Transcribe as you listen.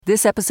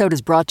This episode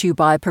is brought to you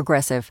by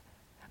Progressive.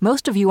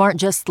 Most of you aren't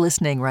just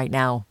listening right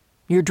now.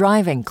 You're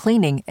driving,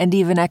 cleaning, and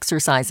even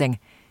exercising.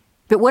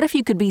 But what if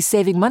you could be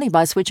saving money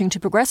by switching to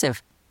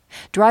Progressive?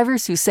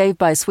 Drivers who save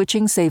by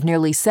switching save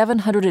nearly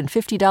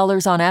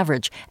 $750 on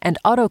average, and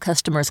auto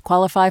customers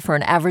qualify for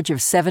an average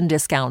of 7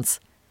 discounts.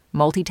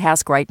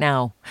 Multitask right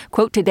now.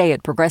 Quote today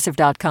at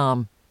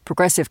Progressive.com.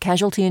 Progressive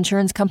Casualty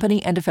Insurance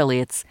Company and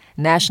Affiliates.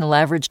 National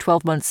average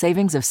 12-month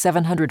savings of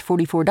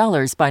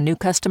 $744 by new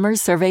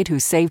customers surveyed who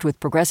saved with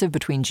Progressive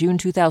between June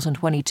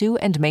 2022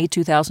 and May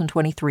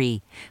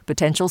 2023.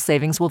 Potential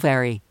savings will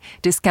vary.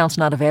 Discounts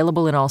not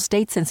available in all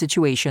states and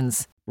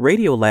situations.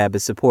 Radiolab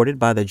is supported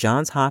by the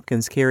Johns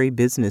Hopkins Carey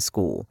Business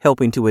School,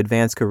 helping to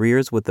advance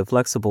careers with the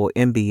flexible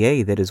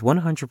MBA that is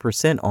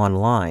 100%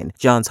 online.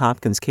 Johns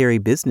Hopkins Carey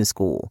Business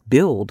School.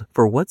 Build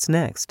for what's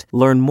next.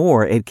 Learn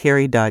more at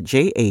carey.jhu.edu.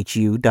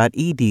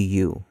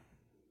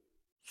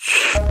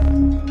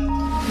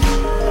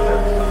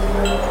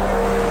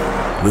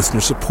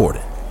 Listener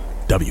supported.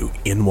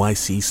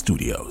 WNYC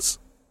Studios.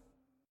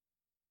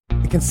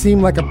 It can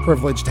seem like a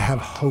privilege to have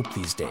hope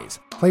these days.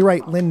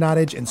 Playwright Lynn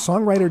Nottage and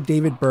songwriter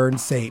David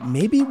Burns say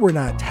maybe we're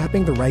not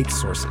tapping the right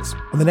sources.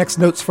 On the next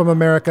Notes from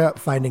America,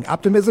 finding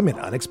optimism in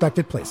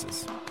unexpected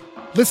places.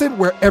 Listen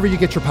wherever you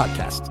get your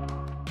podcasts.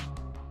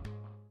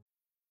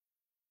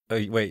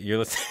 Oh, wait, you're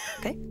listening?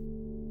 Okay.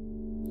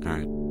 All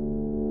right.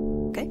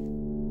 Okay.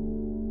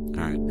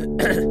 All right.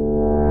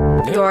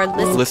 You're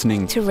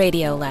listening to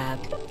Radio Lab.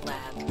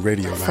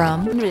 Radio Lab.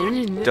 From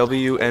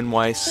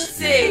WNYC.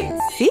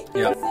 See?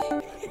 Yep.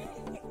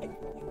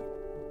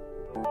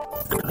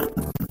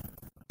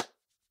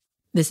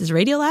 This is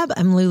Radiolab.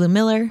 I'm Lulu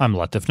Miller. I'm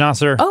Latif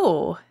Nasser.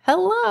 Oh,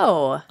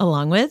 hello.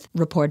 Along with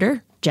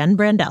reporter Jen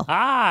Brandel.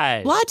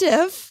 Hi.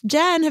 Latif,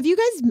 Jen, have you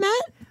guys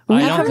met?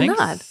 I Never don't think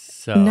not.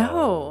 so.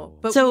 No.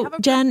 But So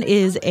Jen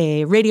is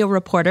a radio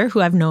reporter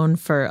who I've known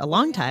for a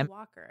long time.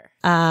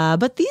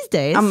 But these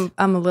days... I'm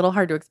a little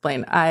hard to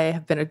explain. I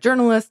have been a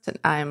journalist and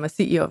I'm a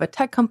CEO of a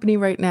tech company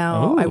right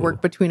now. Ooh. I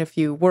work between a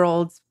few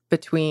worlds,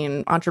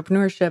 between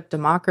entrepreneurship,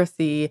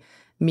 democracy,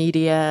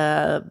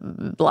 media,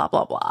 blah,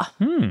 blah, blah.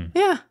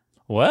 Yeah.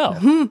 Well.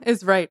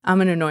 Is right.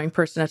 I'm an annoying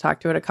person to talk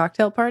to at a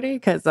cocktail party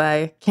because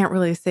I can't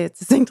really say it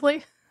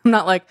succinctly. I'm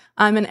not like,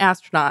 I'm an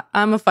astronaut.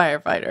 I'm a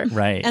firefighter.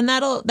 Right. And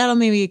that'll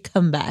maybe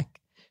come back.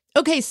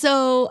 Okay,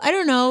 so I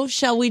don't know.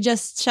 Shall we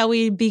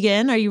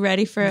begin? Are you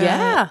ready for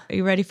Yeah. Are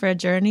you ready for a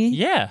journey?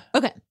 Yeah.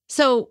 Okay.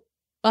 So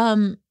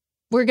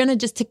we're gonna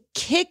just to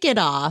kick it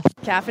off.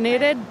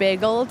 Caffeinated,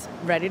 bageled,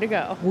 ready to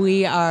go.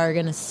 We are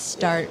gonna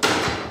start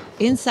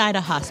inside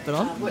a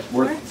hospital.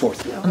 We're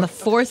fourth. On the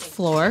 4th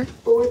floor.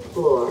 4th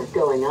floor,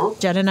 going up.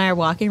 Jen and I are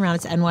walking around.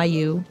 It's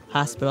NYU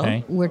Hospital.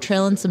 Okay. We're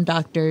trailing some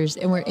doctors,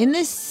 and we're in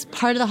this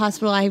part of the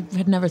hospital I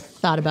had never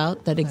thought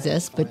about that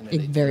exists, but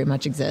it very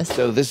much exists.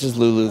 So this is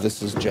Lulu,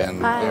 this is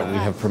Jen. Hi. We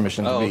have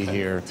permission to be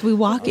here. So we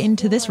walk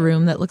into this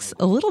room that looks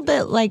a little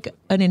bit like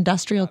an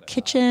industrial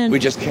kitchen. We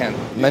just can't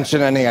mention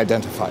any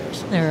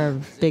identifiers. There are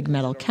big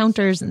metal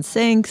counters and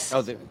sinks.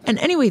 And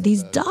anyway,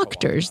 these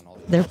doctors,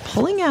 they're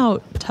pulling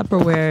out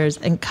Tupperwares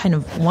and kind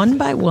of one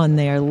by one,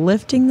 they are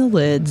lifting the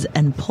lids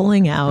and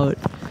pulling out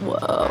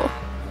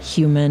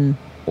human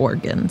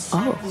organs.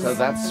 Oh. So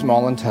that's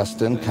small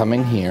intestine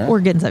coming here.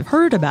 Organs I've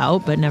heard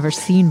about but never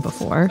seen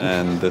before.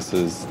 And this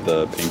is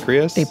the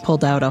pancreas. They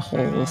pulled out a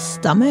whole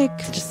stomach.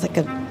 Just like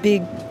a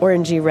big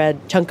orangey red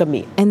chunk of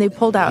meat. And they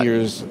pulled out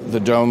Here's the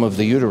dome of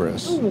the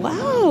uterus.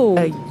 Wow.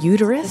 a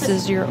uterus. This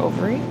is your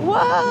ovary?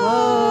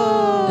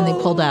 Whoa! And they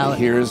pulled out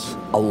Here's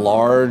a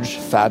large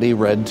fatty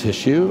red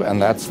tissue,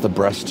 and that's the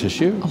breast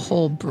tissue. a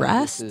whole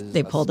breast.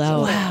 They pulled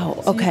out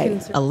Wow. Okay.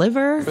 a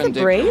liver. The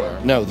brain?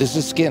 No, this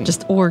is skin.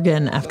 Just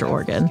organ after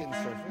organ.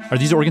 Are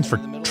these organs for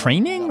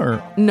training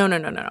or? No.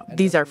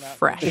 These are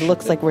fresh. It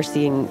looks like we're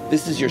seeing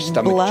This is your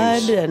stomach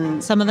blood juice.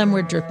 and Some of them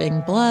were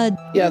dripping blood.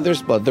 Yeah,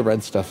 there's blood. The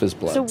red stuff is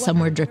blood. Some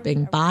were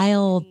dripping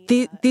bile.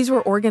 These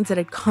were organs that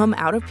had come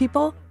out of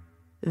people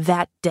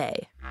that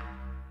day.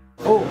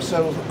 Oh,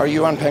 so are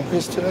you on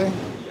pancreas today?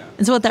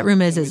 And so what that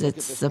room is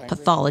it's a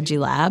pathology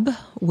lab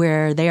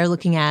where they are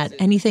looking at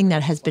anything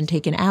that has been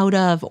taken out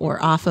of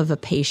or off of a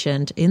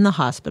patient in the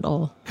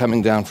hospital.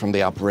 Coming down from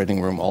the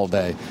operating room all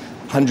day.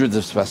 Hundreds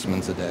of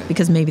specimens a day.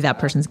 Because maybe that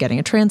person's getting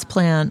a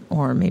transplant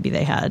or maybe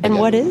they had And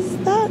what is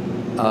that?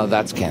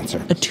 That's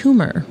cancer. a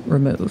tumor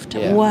removed.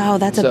 Yeah. Wow,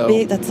 that's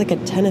So- that's like a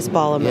tennis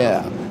ball amount.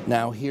 Yeah.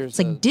 Now here's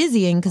It's like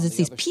dizzying because it's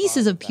these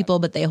pieces of people,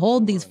 but they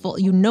hold these full,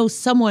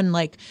 someone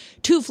like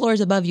 2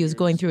 floors above you is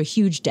going through a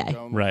huge day.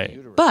 Right.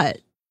 But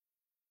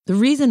the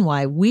reason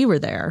why we were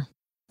there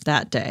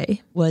that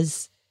day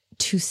was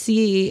to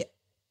see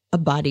a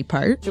body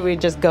part. Should we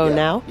just go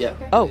now? Yeah.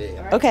 Oh,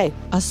 okay.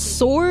 A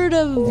sort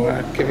of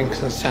Giving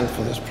consent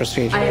for this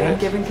procedure. I am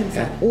giving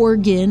consent.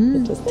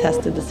 organ Just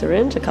tested the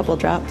syringe. A couple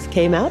drops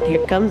came out.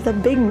 Here comes the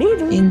big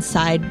needle.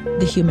 inside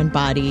the human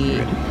body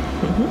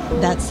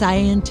that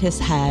scientists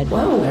had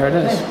There it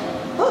is.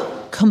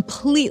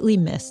 completely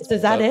missed.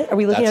 Is that it? Are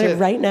we looking at it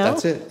right now?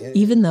 That's it.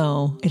 Even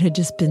though it had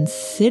just been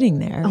sitting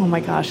there Oh my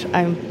gosh.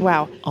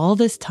 Wow. all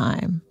this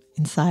time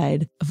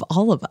inside of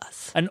all of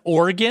us. An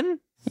organ?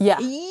 Yeah.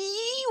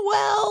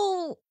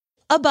 Well,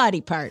 a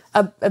body part.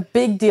 A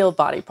big deal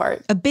body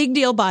part. A big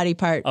deal body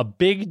part. A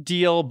big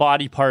deal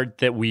body part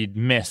that we'd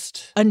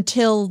missed.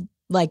 Until,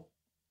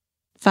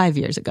 5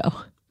 years ago.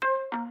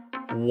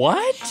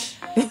 What?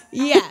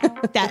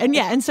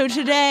 And so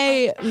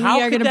today we How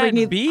are going could to bring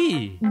that you.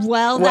 be?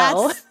 Well,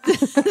 that's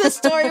the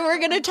story we're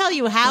going to tell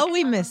you how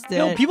we missed it.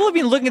 No, people have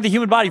been looking at the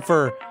human body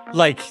for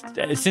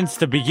since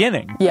the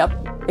beginning.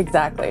 Yep,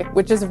 exactly.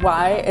 Which is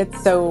why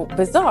it's so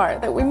bizarre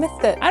that we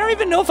missed it. I don't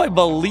even know if I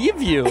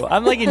believe you.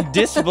 I'm in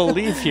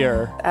disbelief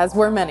here. As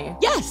were many.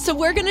 Yeah, so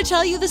we're going to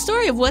tell you the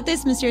story of what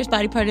this mysterious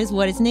body part is,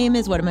 what its name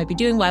is, what it might be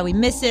doing, why we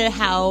missed it,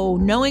 how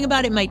knowing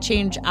about it might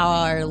change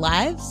our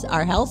lives,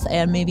 our health,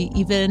 and maybe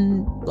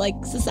even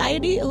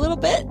society a little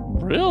bit.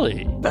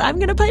 Really? But I'm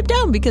going to pipe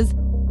down because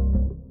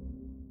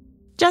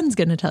Jen's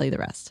going to tell you the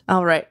rest.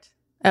 All right.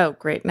 Oh,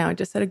 great. Now I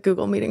just had a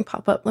Google meeting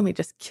pop up. Let me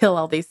just kill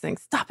all these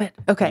things. Stop it.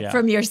 Okay. Yeah.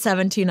 From your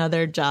 17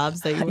 other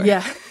jobs that you work.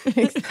 Yeah,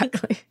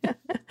 exactly.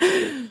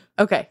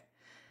 Okay.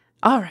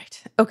 All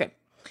right. Okay.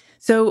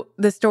 So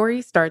the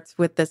story starts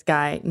with this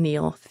guy,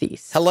 Neil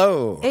Thies.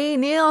 Hello. Hey,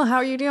 Neil. How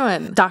are you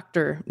doing?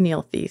 Dr.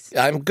 Neil Thies.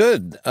 I'm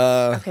good.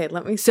 Okay,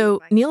 let me...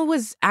 So Neil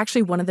was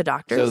actually one of the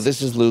doctors. So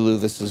this is Lulu.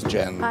 This is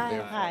Jen.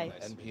 Hi.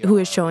 Who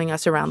is showing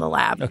us around the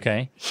lab.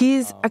 Okay.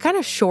 He's a kind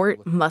of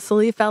short,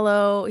 muscly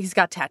fellow. He's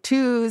got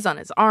tattoos on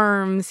his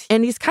arms.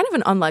 And he's kind of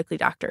an unlikely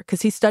doctor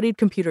because he studied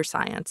computer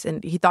science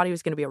and he thought he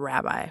was going to be a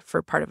rabbi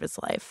for part of his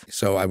life.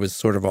 So I was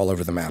sort of all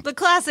over the map. The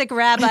classic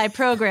rabbi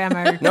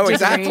programmer. No,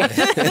 exactly.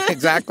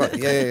 Exactly.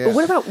 Yeah. But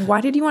what about,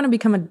 why did you want to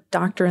become a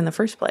doctor in the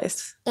first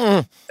place?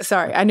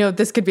 Sorry, I know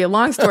this could be a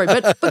long story,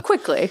 but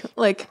quickly,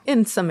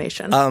 in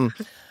summation.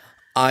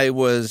 I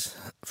was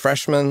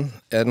freshman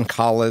in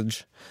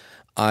college.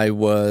 I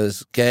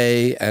was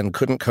gay and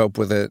couldn't cope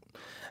with it.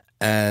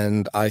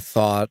 And I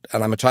thought,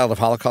 and I'm a child of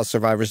Holocaust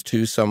survivors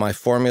too, so my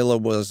formula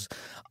was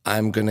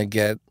I'm going to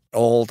get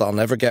old, I'll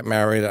never get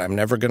married, I'm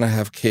never going to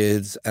have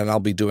kids, and I'll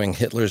be doing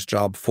Hitler's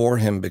job for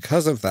him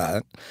because of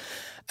that.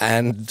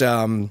 And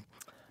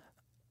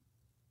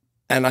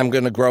I'm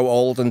going to grow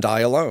old and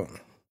die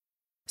alone.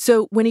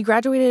 So when he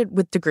graduated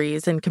with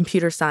degrees in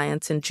computer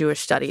science and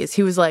Jewish studies,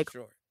 he was like,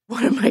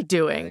 what am I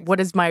doing? What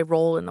is my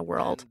role in the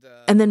world?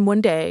 And then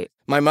one day...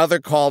 my mother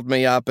called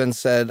me up and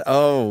said,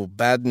 oh,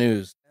 bad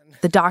news.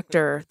 The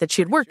doctor that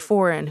she had worked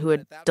for and who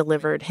had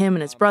delivered him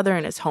and his brother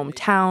in his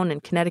hometown in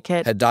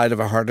Connecticut... had died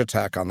of a heart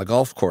attack on the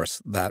golf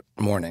course that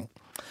morning.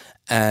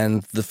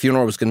 And the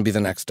funeral was going to be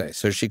the next day.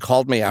 So she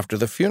called me after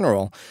the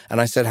funeral,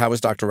 and I said, how was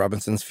Dr.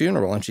 Robinson's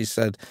funeral? And she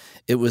said,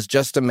 it was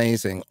just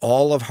amazing.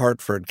 All of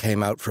Hartford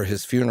came out for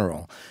his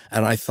funeral.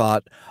 And I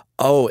thought,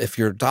 oh, if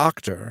you're a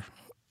doctor,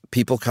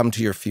 people come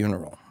to your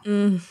funeral.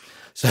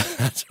 So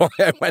that's why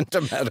I went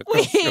to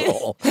medical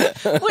school.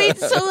 Wait,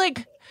 so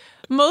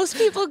most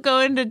people go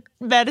into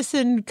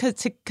medicine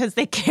because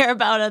they care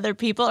about other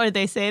people, or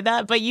they say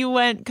that, but you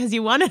went because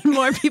you wanted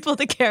more people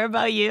to care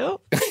about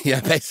you? Yeah,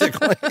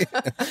 basically.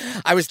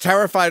 I was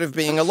terrified of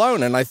being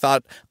alone, and I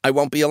thought, I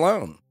won't be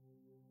alone.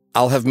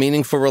 I'll have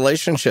meaningful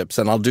relationships,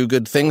 and I'll do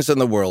good things in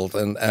the world,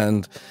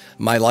 and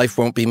my life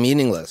won't be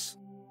meaningless.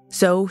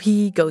 So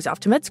he goes off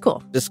to med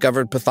school.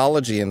 Discovered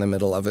pathology in the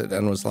middle of it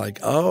and was like,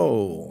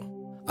 oh,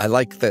 I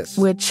like this.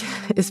 Which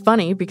is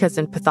funny because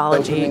in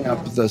pathology... opening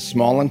up the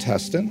small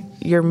intestine.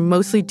 You're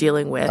mostly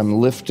dealing with...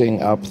 I'm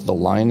lifting up the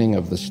lining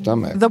of the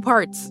stomach. The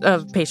parts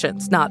of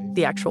patients, not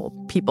the actual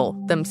people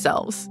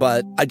themselves.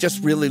 But I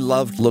just really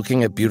loved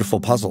looking at beautiful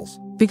puzzles.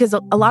 Because a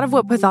lot of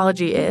what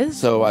pathology is...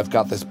 So I've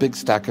got this big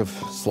stack of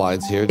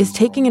slides here. ...is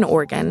taking an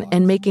organ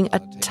and making a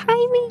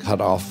tiny...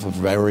 cut off a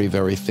very,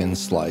 very thin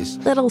slice.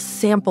 ...little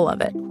sample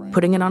of it.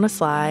 Putting it on a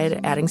slide,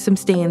 adding some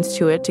stains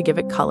to it to give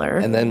it color.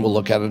 And then we'll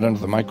look at it under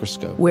the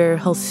microscope. Where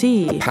he'll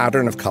see... a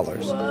pattern of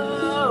colors.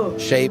 Whoa!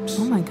 Shapes.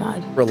 Oh my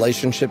God.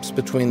 Relationships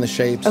between the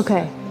shapes.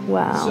 Okay.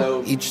 Wow.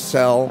 So each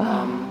cell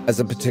has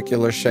a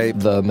particular shape.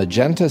 The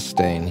magenta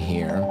stain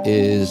here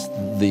is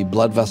the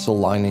blood vessel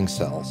lining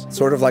cells,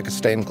 sort of like a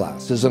stained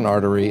glass. This is an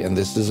artery, and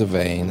this is a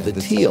vein. The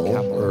teal,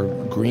 or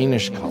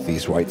greenish color,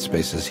 these white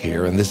spaces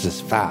here, and this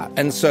is fat.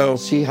 And so,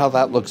 see how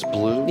that looks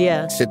blue?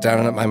 Yeah. Sit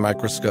down at my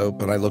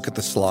microscope, and I look at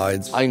the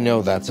slides. I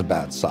know that's a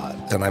bad side,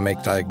 and I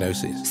make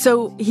diagnoses.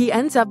 So he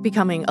ends up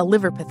becoming a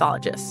liver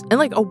pathologist,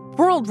 and a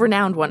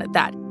world-renowned one at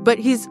that. But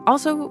he's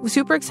also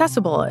super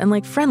accessible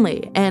and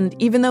friendly. And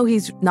even though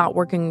he's not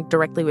working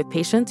directly with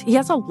patients, he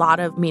has a lot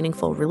of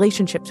meaningful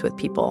relationships with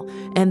people.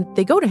 And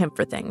they go to him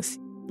for things.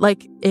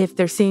 Like if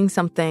they're seeing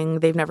something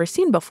they've never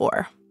seen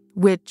before,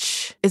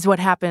 which is what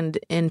happened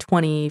in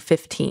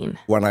 2015.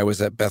 When I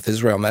was at Beth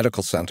Israel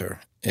Medical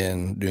Center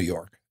in New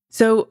York.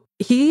 So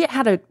He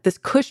had this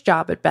cush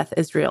job at Beth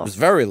Israel. It was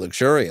very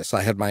luxurious.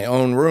 I had my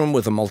own room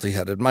with a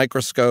multi-headed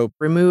microscope.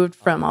 Removed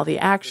from all the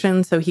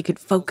action so he could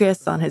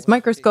focus on his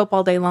microscope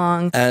all day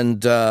long.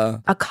 And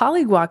a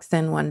colleague walks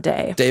in one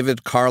day.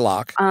 David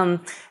Carlock.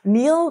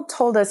 Neil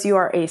told us you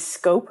are a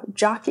scope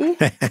jockey.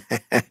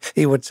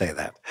 He would say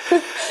that.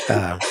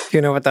 Do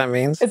you know what that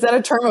means? Is that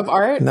a term of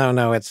art?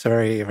 No, it's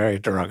very, very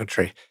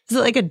derogatory. Is it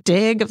like a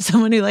dig of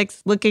someone who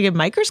likes looking at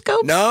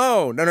microscopes?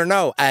 No.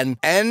 An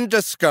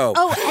endoscope.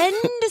 Oh,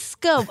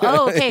 endoscope.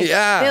 Oh, okay.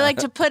 Yeah. They like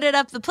to put it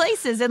up the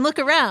places and look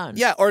around.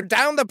 Yeah, or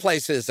down the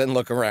places and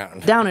look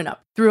around. Down and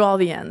up, through all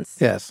the ends.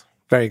 Yes,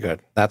 very good.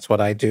 That's what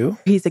I do.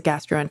 He's a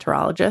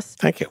gastroenterologist.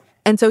 Thank you.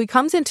 And so he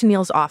comes into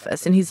Neil's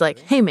office and he's like,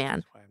 hey,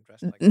 man.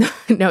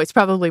 No, it's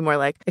probably more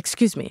like,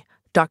 excuse me,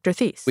 Dr.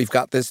 Thies. We've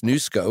got this new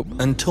scope.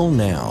 Until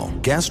now,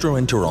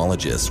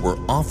 gastroenterologists were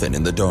often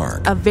in the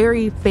dark. A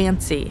very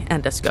fancy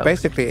endoscope. It's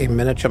basically a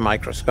miniature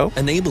microscope.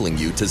 Enabling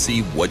you to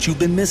see what you've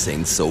been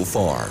missing so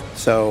far.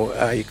 So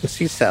you can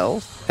see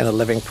cells in a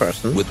living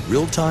person. With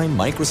real-time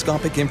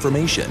microscopic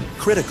information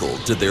critical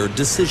to their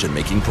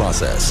decision-making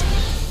process.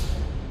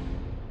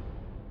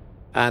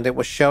 And it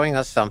was showing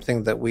us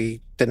something that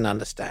we didn't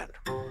understand.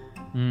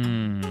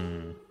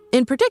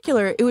 In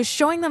particular, it was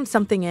showing them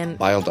something in...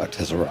 Bile duct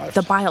has arrived.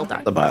 The bile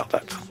duct. The bile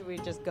duct.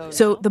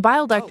 So the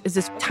bile duct is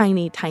this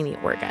tiny, tiny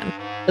organ.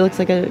 It looks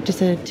like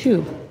just a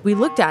tube. We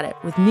looked at it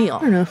with Neil.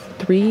 I don't know,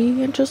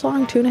 3 inches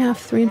long, 2.5,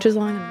 3 inches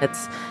long.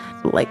 It's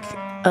like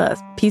a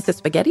piece of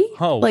spaghetti.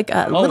 Oh. Like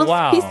a little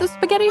piece of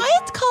spaghetti.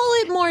 I'd call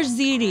it more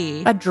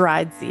ziti. A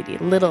dried ziti,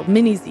 little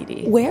mini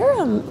ziti.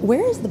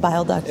 Where is the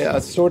bile duct? Yeah,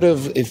 it's sort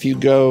of, if you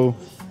go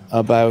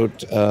about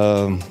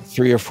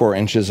 3 or 4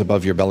 inches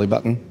above your belly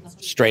button,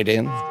 straight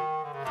in.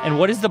 And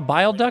what does the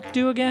bile duct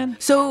do again?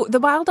 So the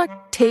bile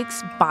duct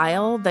takes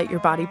bile that your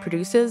body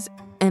produces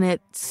and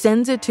it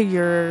sends it to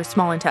your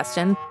small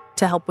intestine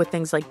to help with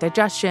things like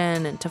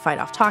digestion and to fight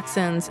off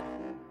toxins.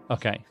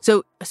 Okay.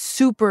 So a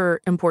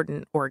super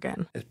important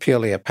organ. It's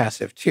purely a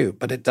passive tube,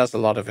 but it does a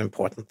lot of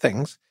important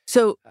things.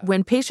 So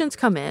when patients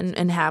come in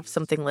and have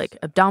something like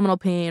abdominal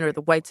pain or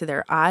the whites of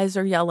their eyes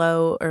are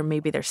yellow or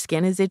maybe their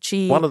skin is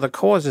itchy. One of the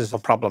causes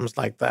of problems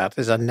like that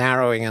is a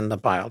narrowing in the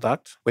bile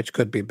duct, which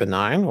could be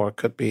benign or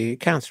could be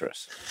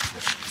cancerous.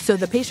 So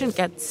the patient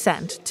gets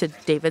sent to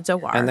David's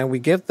OR. And then we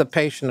give the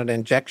patient an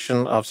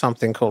injection of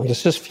something called,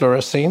 this is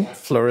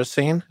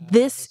fluorescein.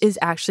 This is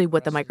actually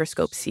what the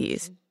microscope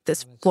sees.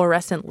 This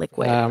fluorescent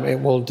liquid. It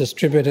will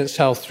distribute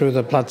itself through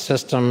the blood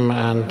system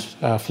and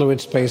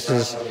fluid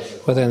spaces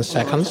within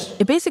seconds.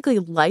 It basically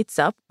lights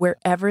up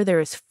wherever there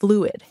is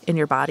fluid in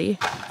your body.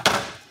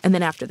 And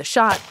then after the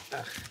shot,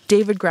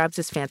 David grabs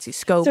his fancy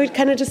scope. So it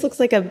kind of just looks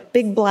like a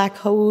big black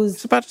hose.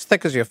 It's about as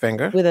thick as your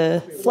finger. With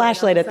a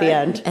flashlight at the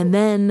end. And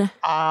then,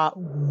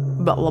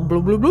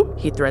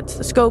 he threads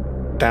the scope.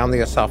 Down the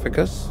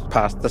esophagus,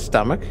 past the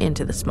stomach.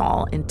 Into the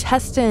small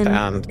intestine.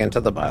 And into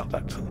the bile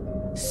duct.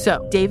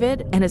 So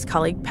David and his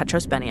colleague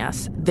Petros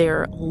Benias,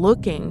 they're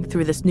looking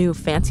through this new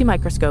fancy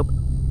microscope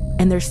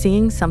and they're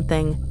seeing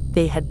something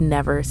they had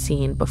never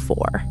seen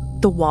before.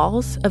 The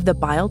walls of the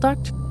bile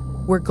duct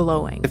were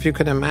glowing. If you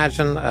could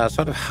imagine a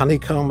sort of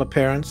honeycomb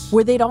appearance.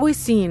 Where they'd always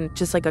seen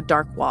just like a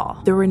dark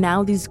wall, there were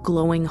now these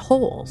glowing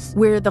holes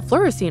where the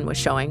fluorescein was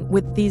showing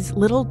with these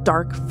little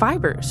dark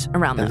fibers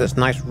around them. And this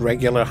nice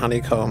regular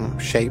honeycomb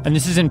shape. And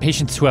this is in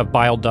patients who have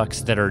bile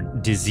ducts that are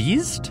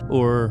diseased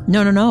or?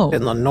 No.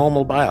 In the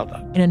normal bile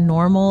duct. In a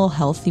normal,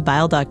 healthy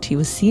bile duct, he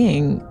was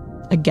seeing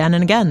again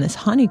and again this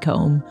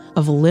honeycomb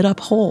of lit up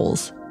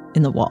holes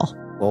in the wall.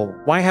 Well,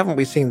 why haven't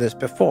we seen this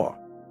before?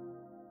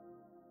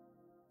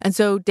 And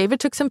so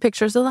David took some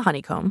pictures of the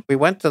honeycomb. We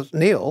went to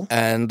Neil.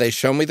 And they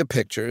showed me the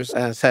pictures.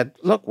 And said,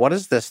 look, what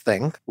is this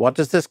thing? What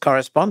does this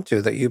correspond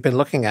to that you've been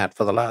looking at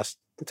for the last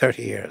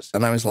 30 years?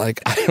 And I was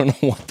like, I don't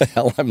know what the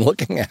hell I'm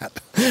looking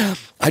at.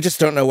 I just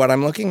don't know what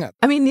I'm looking at.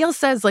 I mean, Neil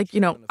says,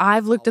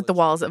 I've looked at the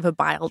walls of a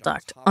bile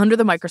duct under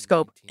the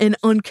microscope an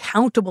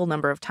uncountable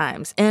number of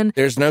times. And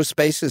there's no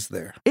spaces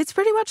there. It's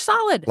pretty much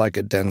solid. Like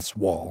a dense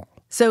wall.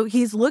 So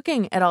he's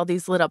looking at all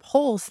these lit up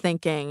holes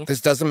thinking, this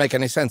doesn't make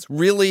any sense.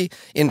 Really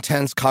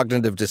intense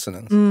cognitive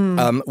dissonance,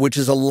 which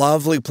is a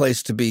lovely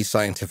place to be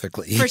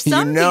scientifically. For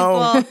some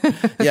people.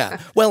 Yeah.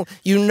 Well,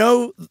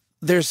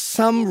 there's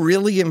some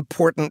really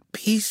important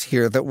piece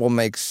here that will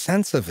make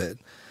sense of it.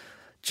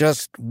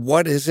 Just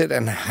what is it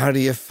and how do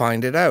you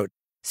find it out?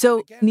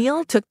 So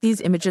Neil took these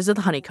images of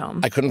the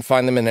honeycomb. I couldn't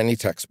find them in any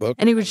textbook.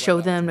 And he would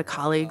show them to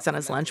colleagues on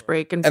his lunch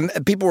break. And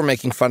people were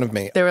making fun of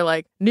me. They were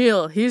like,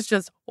 Neil, he's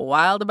just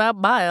wild about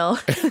bile.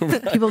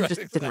 People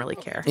just didn't really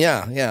care.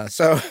 Yeah.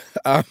 So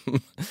I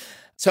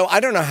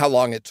don't know how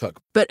long it took.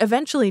 But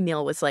eventually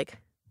Neil was like,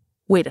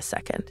 wait a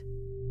second.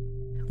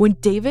 When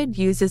David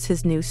uses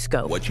his new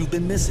scope, what you've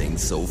been missing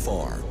so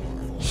far,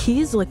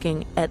 he's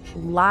looking at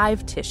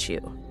live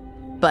tissue.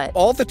 But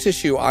all the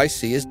tissue I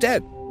see is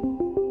dead.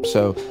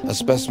 So a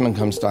specimen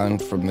comes down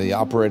from the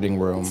operating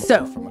room.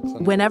 So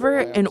whenever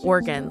an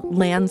organ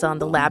lands on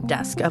the lab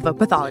desk of a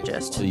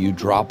pathologist, so you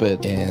drop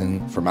it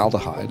in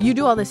formaldehyde. You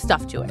do all this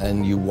stuff to it.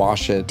 And you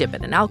wash it. Dip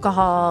it in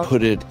alcohol.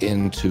 Put it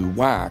into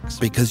wax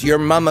because you're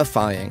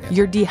mummifying it.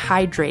 You're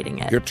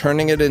dehydrating it. You're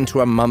turning it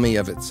into a mummy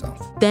of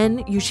itself.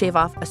 Then you shave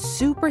off a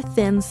super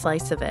thin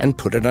slice of it. And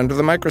put it under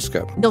the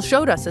microscope. They'll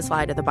show us a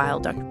slide of the bile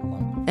duct.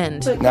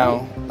 And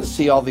now,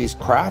 see all these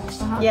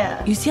cracks?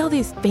 Yeah. You see all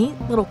these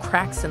faint little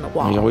cracks in the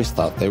wall. You always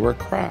thought they were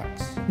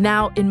cracks.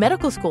 Now, in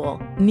medical school,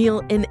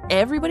 Neil and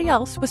everybody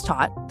else was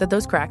taught that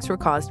those cracks were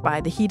caused by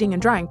the heating and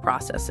drying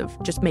process of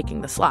just making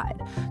the slide.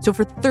 So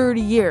for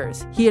 30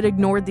 years, he had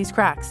ignored these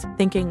cracks,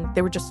 thinking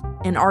they were just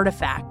an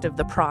artifact of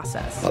the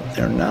process. But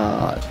they're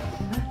not.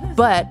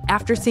 But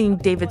after seeing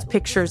David's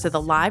pictures of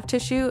the live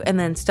tissue and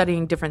then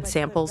studying different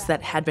samples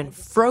that had been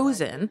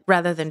frozen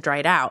rather than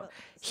dried out,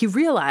 he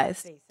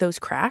realized those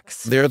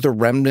cracks, they're the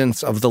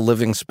remnants of the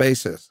living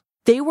spaces.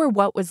 They were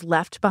what was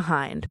left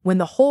behind when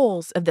the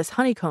holes of this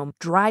honeycomb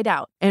dried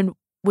out and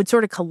would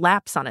sort of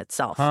collapse on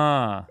itself.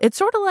 It's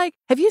sort of like,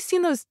 have you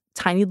seen those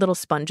tiny little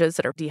sponges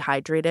that are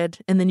dehydrated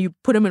and then you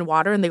put them in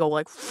water and they go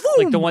like,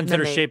 whoom, like the ones that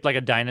are shaped like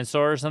a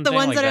dinosaur or something? The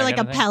ones that are like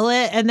a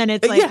pellet and then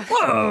it's like,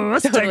 whoa, a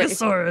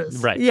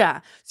stegosaurus. Right. Yeah.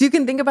 So you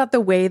can think about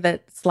the way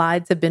that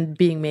slides have been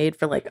being made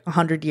for like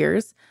 100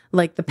 years,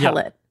 like the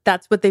pellet. Yeah.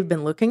 That's what they've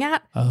been looking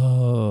at.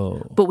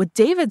 Oh. But with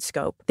David's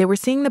scope, they were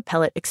seeing the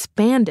pellet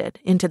expanded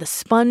into the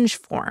sponge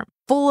form,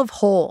 full of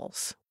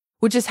holes,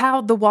 which is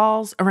how the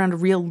walls around a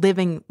real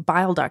living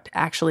bile duct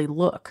actually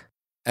look.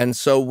 And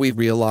so we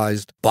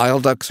realized bile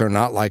ducts are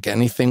not like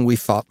anything we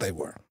thought they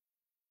were.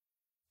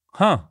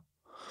 Huh.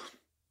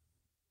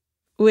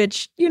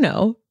 Which, you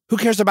know. Who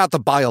cares about the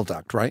bile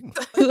duct, right?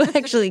 Who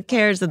actually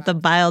cares that the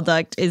bile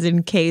duct is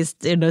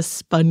encased in a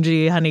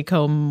spongy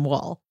honeycomb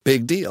wall?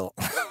 Big deal.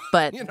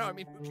 But who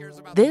cares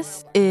about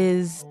this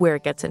is where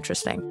it gets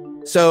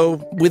interesting.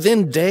 So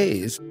within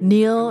days,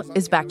 Neil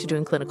is back to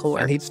doing clinical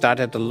work. And he'd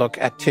started to look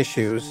at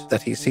tissues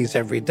that he sees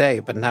every day,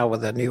 but now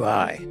with a new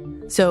eye.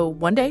 So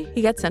one day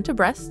he gets sent a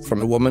breast.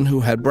 From a woman who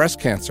had breast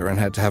cancer and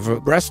had to have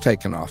a breast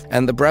taken off.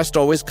 And the breast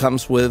always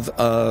comes with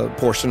a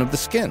portion of the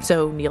skin.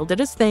 So Neil did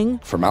his thing.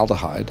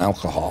 Formaldehyde,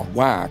 alcohol,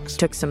 wax.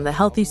 Took some of the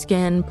healthy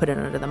skin, put it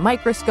under the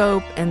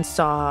microscope, and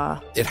saw...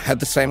 it had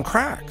the same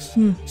cracks.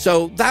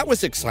 So that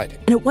was exciting.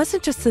 And it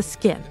wasn't just the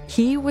skin.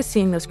 He was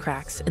seeing those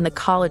cracks in the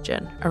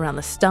collagen around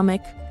the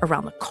stomach,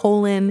 around the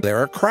colon. There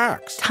are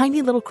cracks.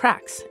 Tiny little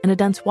cracks in a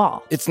dense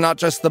wall. It's not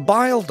just the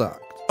bile duct.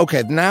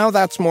 Okay, now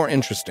that's more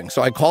interesting.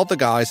 So I called the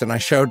guys and I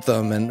showed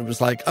them and it was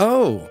like,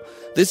 oh,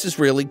 this is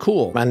really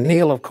cool. And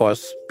Neil, of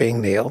course,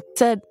 being Neil,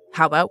 said,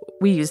 how about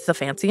we use the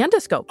fancy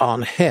endoscope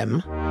on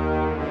him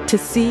to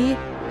see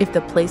if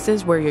the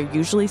places where you're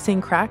usually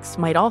seeing cracks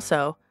might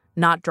also,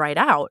 not dried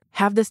out,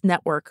 have this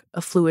network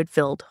of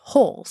fluid-filled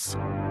holes.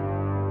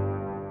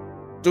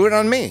 Do it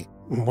on me.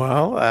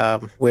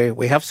 Well,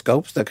 we have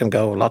scopes that can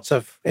go lots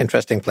of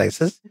interesting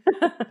places.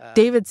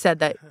 David said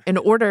that in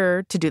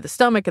order to do the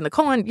stomach and the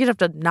colon, you'd have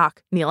to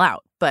knock Neil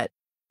out, but...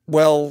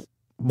 well,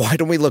 why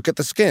don't we look at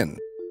the skin?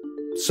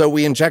 So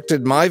we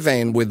injected my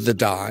vein with the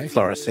dye.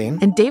 Fluorescein.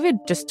 And David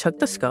just took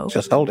the scope.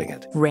 Just holding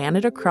it. Ran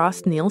it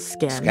across Neil's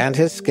skin. Scanned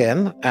his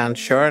skin, and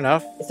sure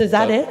enough... So is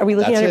that it? Are we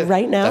looking at it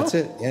right now? That's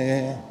it.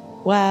 Yeah.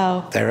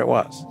 Wow. There it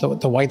was.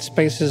 The white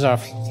spaces are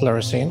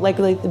fluorescein. Like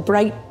the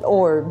bright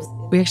orbs.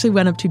 We actually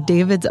went up to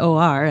David's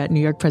OR at New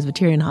York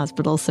Presbyterian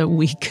Hospital so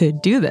we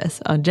could do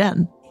this on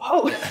Jen.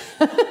 Oh,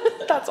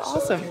 that's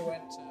awesome.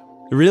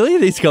 Really?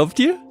 They scoped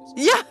you?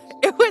 Yeah.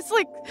 It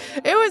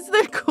was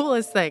the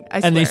coolest thing, I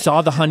swear. And they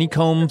saw the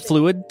honeycomb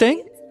fluid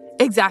thing?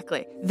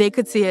 Exactly. They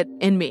could see it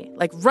in me,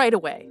 like right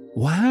away.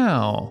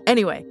 Wow.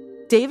 Anyway,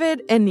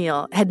 David and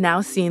Neil had now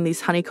seen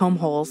these honeycomb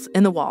holes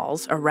in the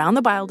walls around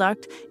the bile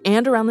duct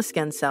and around the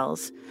skin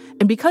cells.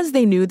 And because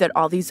they knew that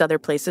all these other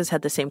places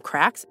had the same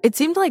cracks, it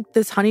seemed like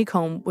this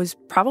honeycomb was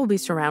probably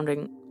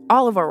surrounding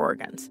all of our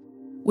organs,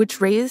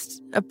 which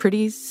raised a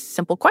pretty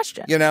simple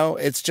question. You know,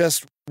 it's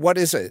just, what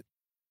is it?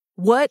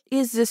 What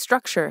is this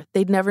structure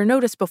they'd never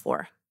noticed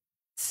before?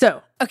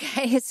 So,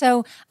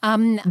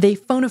 they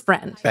phone a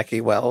friend. Becky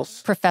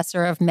Wells,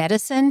 professor of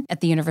medicine at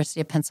the University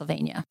of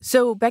Pennsylvania.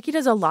 So Becky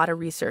does a lot of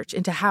research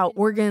into how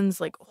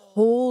organs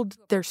hold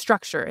their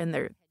structure and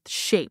their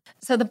shape.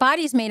 So the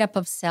body's made up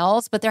of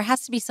cells, but there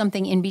has to be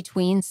something in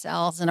between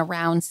cells and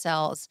around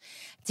cells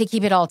to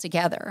keep it all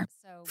together.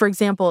 For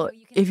example,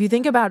 if you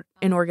think about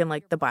an organ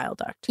like the bile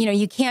duct.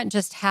 You can't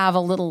just have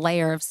a little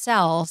layer of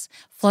cells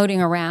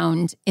floating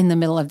around in the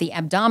middle of the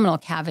abdominal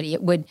cavity.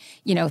 It would,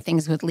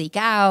 things would leak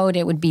out.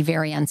 It would be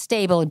very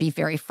unstable. It'd be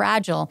very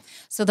fragile.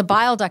 So the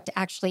bile duct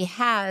actually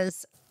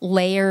has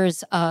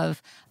layers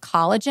of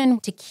collagen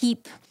to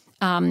keep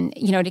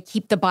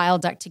the bile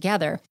duct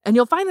together. And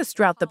you'll find this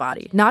throughout the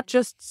body, not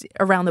just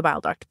around the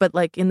bile duct, but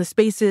like in the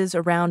spaces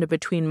around and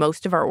between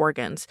most of our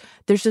organs.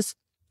 There's this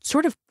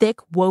sort of thick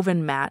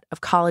woven mat of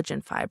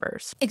collagen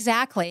fibers.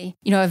 Exactly.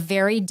 A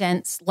very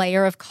dense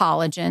layer of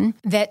collagen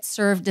that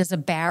served as a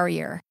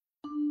barrier.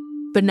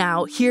 But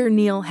now here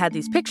Neil had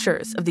these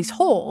pictures of these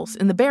holes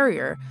in the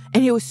barrier,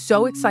 and he was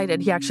so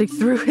excited he actually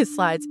threw his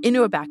slides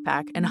into a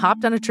backpack and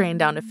hopped on a train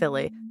down to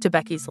Philly to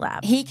Becky's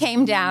lab. He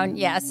came down,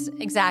 yes,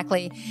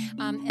 exactly.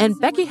 And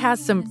Becky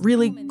has some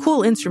really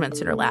cool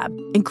instruments in her lab,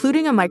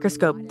 including a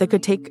microscope that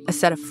could take a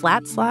set of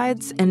flat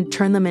slides and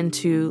turn them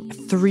into a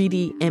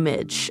 3D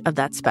image of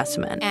that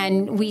specimen.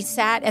 And we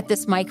sat at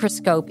this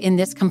microscope in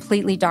this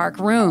completely dark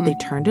room. They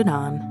turned it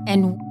on.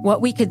 And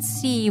what we could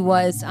see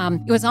was,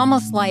 it was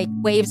almost like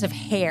waves of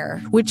hair.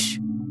 Which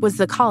was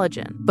the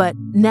collagen. But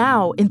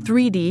now in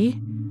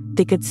 3D,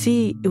 they could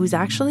see it was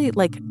actually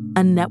like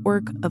a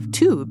network of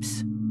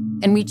tubes.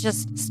 And we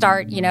just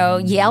start,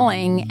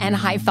 yelling and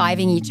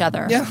high-fiving each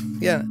other.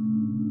 Yeah.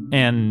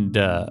 And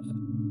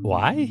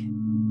why?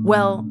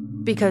 Well,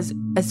 because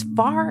as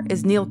far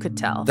as Neil could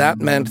tell, that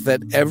meant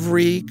that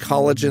every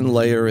collagen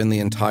layer in the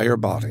entire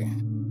body,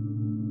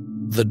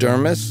 the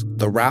dermis,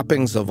 the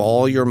wrappings of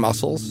all your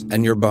muscles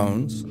and your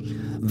bones,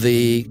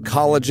 the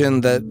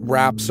collagen that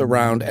wraps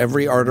around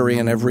every artery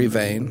and every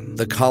vein,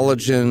 the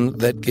collagen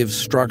that gives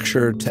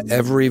structure to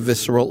every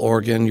visceral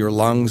organ, your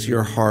lungs,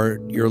 your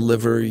heart, your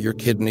liver, your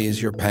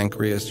kidneys, your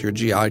pancreas, your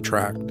GI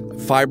tract,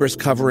 fibrous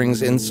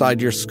coverings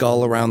inside your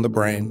skull around the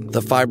brain,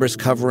 the fibrous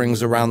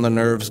coverings around the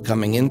nerves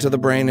coming into the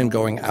brain and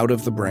going out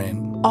of the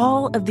brain.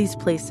 All of these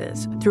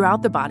places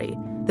throughout the body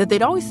that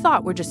they'd always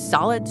thought were just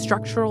solid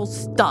structural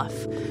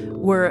stuff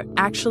were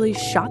actually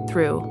shot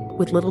through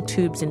with little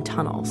tubes and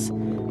tunnels.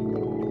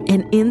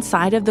 And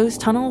inside of those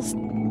tunnels,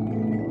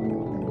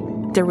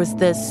 there was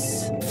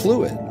this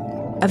fluid.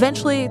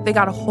 Eventually, they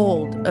got a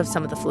hold of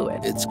some of the fluid.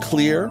 It's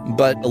clear,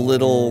 but a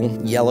little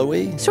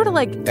yellowy. Sort of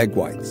like egg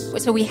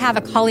whites. So we have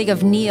a colleague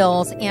of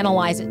Neil's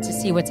analyze it to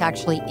see what's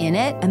actually in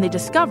it. And they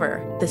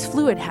discover this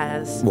fluid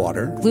has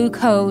water,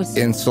 glucose,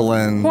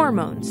 insulin,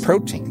 hormones,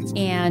 proteins,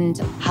 and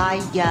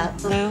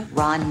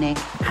hyaluronic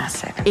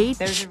acid.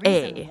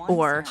 HA,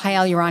 or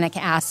hyaluronic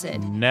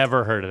acid.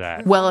 Never heard of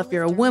that. Well, if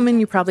you're a woman,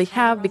 you probably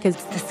have, because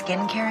it's the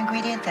skincare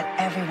ingredient that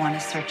everyone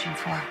is searching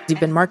for. You've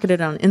been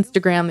marketed on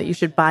Instagram that you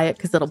should buy it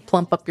because it'll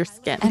plump up your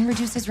skin. And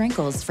reduces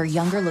wrinkles for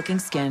younger looking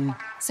skin.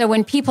 So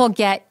when people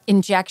get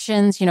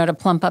injections, to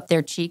plump up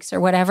their cheeks or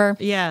whatever,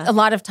 a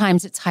lot of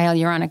times it's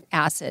hyaluronic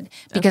acid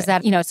because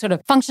that, sort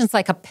of functions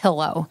like a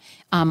pillow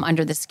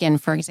under the skin,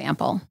 for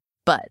example.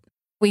 But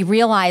we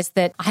realized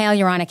that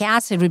hyaluronic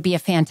acid would be a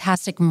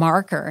fantastic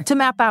marker to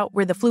map out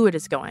where the fluid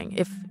is going,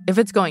 if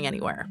it's going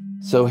anywhere.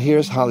 So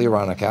here's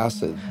hyaluronic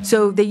acid.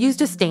 So they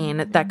used a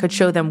stain that could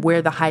show them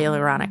where the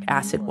hyaluronic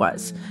acid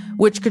was,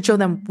 which could show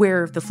them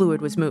where the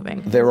fluid was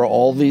moving. There are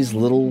all these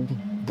little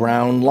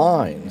brown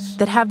lines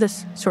that have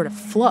this sort of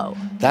flow.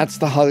 That's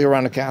the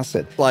hyaluronic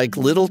acid, like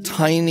little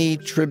tiny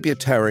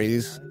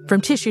tributaries. From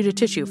tissue to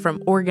tissue,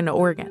 from organ to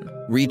organ.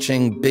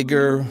 Reaching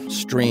bigger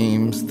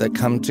streams that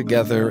come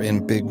together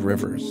in big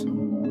rivers.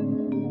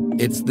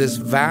 It's this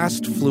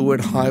vast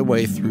fluid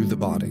highway through the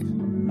body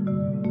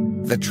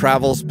that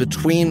travels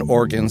between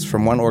organs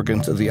from one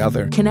organ to the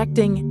other.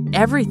 Connecting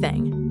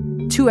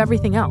everything to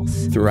everything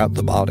else. Throughout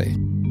the body.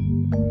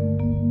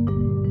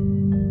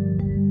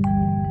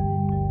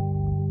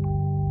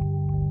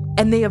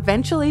 And they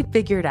eventually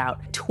figured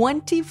out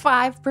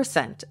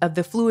 25% of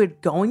the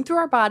fluid going through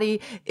our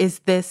body is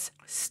this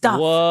stuff.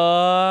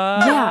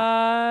 What?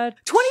 Yeah.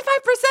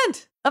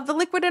 25% of the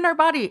liquid in our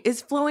body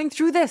is flowing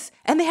through this.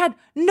 And they had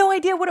no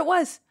idea what it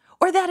was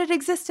or that it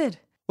existed.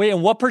 Wait,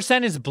 and what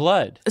percent is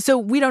blood? So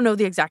we don't know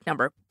the exact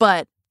number,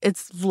 but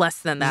it's less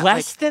than that.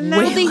 Less than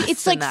that?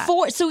 It's like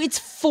four. So it's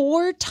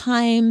 4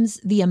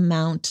 times the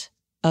amount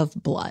of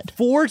blood.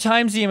 4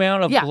 times the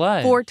amount of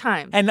blood? 4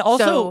 times. And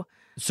also...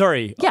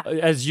 Sorry,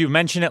 as you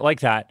mention it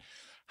like that,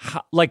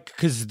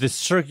 because the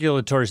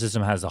circulatory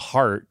system has a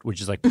heart,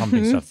 which is like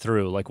pumping stuff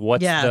through. Like,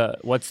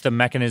 what's the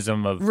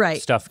mechanism of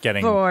stuff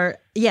getting?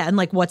 And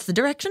like, what's the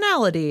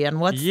directionality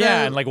and what's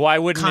and like, why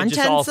wouldn't it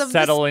just all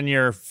settle in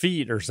your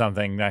feet or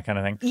something, that kind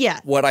of thing? Yeah.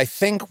 What I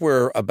think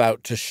we're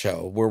about to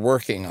show, we're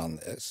working on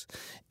this,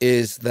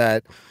 is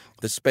that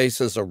the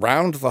spaces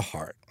around the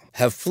heart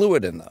have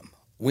fluid in them.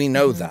 We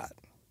know that.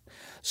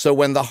 So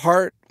when the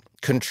heart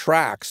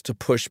contracts to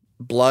push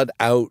blood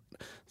out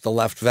the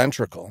left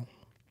ventricle,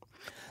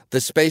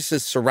 the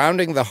spaces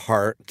surrounding the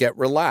heart get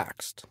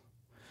relaxed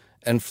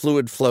and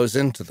fluid flows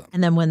into them.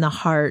 And then when the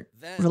heart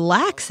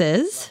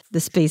relaxes, the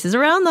spaces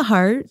around the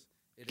heart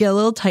get a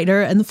little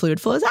tighter and the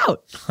fluid flows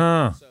out.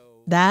 Huh.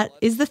 That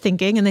is the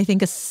thinking. And they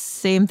think a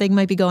same thing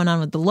might be going on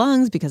with the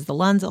lungs because the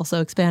lungs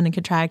also expand and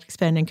contract.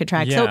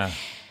 Yeah. So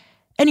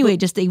anyway,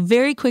 just a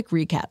very quick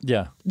recap.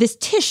 Yeah. This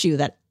tissue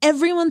that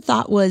everyone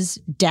thought was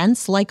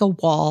dense like a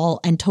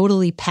wall and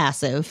totally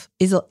passive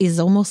is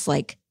almost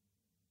like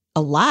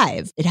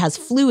alive. It has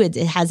fluids.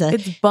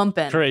 It's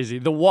bumping. Crazy.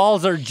 The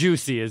walls are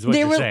juicy is what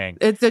you're saying.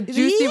 It's a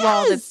juicy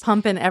wall that's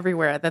pumping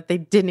everywhere that they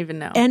didn't even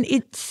know. And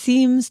it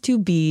seems to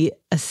be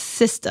a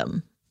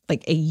system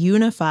like a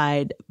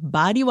unified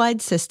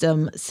body-wide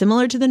system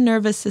similar to the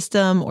nervous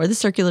system or the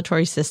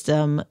circulatory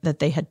system that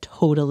they had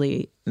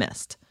totally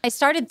missed. I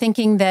started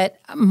thinking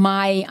that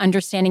my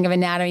understanding of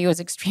anatomy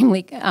was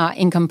extremely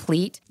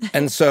incomplete.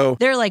 And so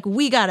they're like,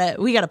 we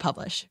gotta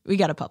publish. We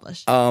gotta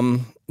publish.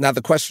 Now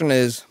the question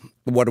is,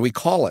 what do we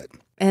call it?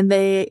 And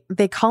they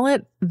call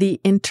it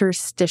the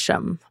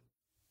interstitium.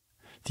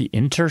 The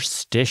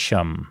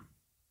interstitium.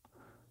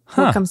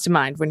 What comes to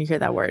mind when you hear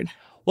that word?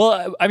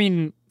 Well, I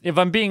mean, if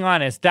I'm being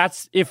honest,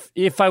 that's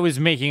if I was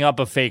making up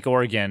a fake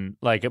organ,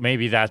 like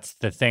maybe that's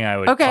the thing I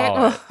would call it.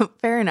 Well,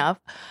 fair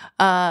enough.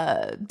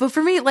 But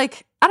for me,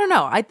 like, I don't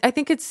know. I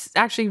think it's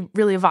actually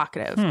really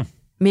evocative.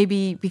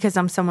 Maybe because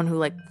I'm someone who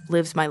like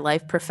lives my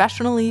life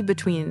professionally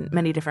between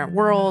many different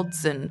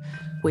worlds and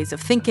ways of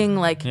thinking.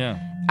 Like,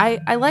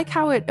 I like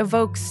how it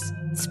evokes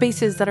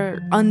spaces that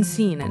are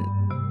unseen and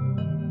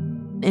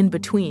in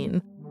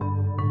between.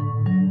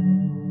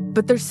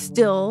 But there's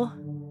still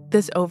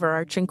this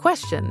overarching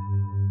question.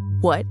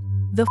 What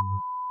the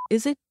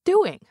is it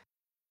doing?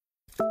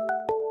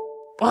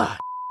 Oh,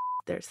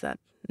 there's that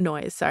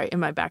noise. Sorry, in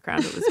my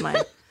background, it was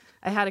my...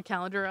 I had a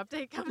calendar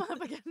update come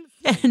up again.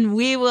 And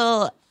we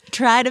will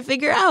try to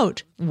figure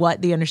out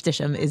what the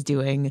interstitium is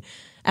doing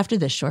after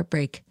this short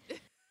break.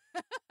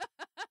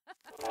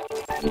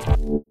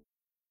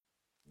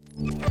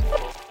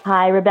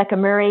 Hi, Rebecca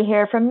Murray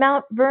here from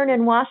Mount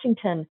Vernon,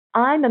 Washington.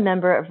 I'm a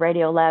member of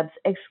Radiolab's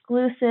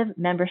exclusive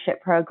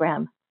membership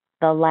program,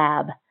 The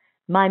Lab.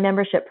 My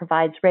membership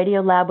provides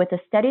Radiolab with a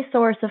steady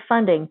source of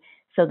funding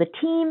so the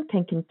team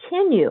can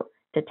continue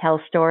to tell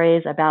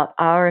stories about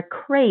our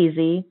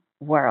crazy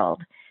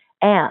world.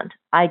 And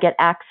I get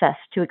access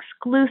to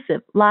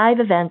exclusive live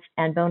events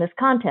and bonus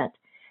content.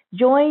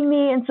 Join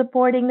me in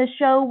supporting the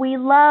show we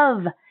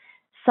love.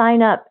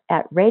 Sign up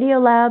at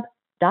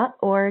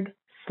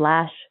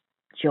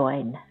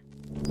radiolab.org/join.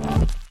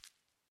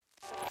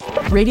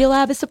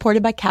 Radiolab is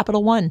supported by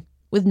Capital One.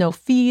 With no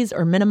fees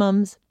or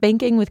minimums,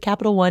 banking with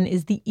Capital One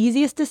is the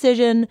easiest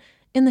decision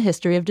in the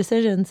history of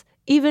decisions.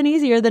 Even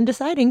easier than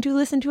deciding to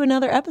listen to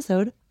another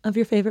episode of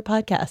your favorite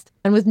podcast.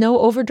 And with no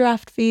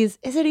overdraft fees,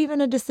 is it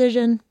even a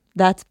decision?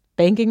 That's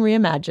banking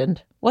reimagined.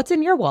 What's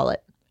in your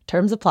wallet?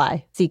 Terms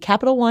apply. See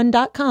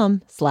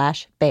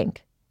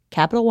CapitalOne.com/bank.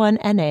 Capital One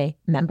N.A.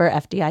 member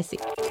FDIC.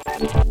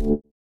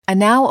 And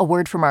now a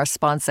word from our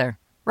sponsor,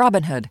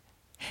 Robinhood.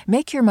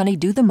 Make your money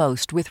do the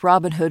most with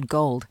Robinhood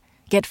Gold.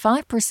 Get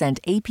 5%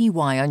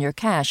 APY on your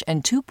cash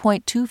and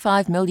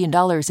 $2.25 million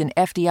in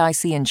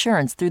FDIC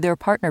insurance through their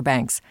partner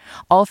banks,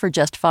 all for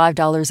just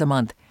 $5 a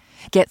month.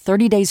 Get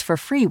 30 days for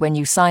free when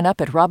you sign up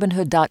at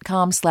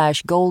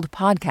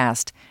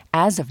Robinhood.com/goldpodcast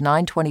as of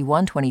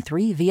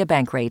 9/21/23 via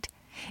Bankrate.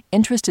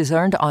 Interest is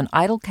earned on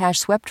idle cash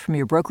swept from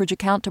your brokerage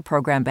account to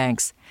program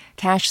banks.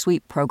 Cash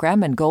sweep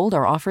program and gold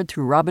are offered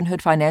through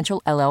Robinhood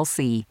Financial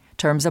LLC.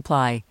 Terms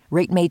apply.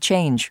 Rate may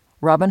change.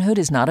 Robinhood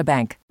is not a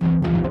bank.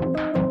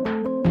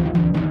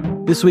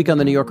 This week on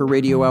the New Yorker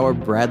Radio Hour,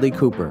 Bradley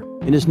Cooper.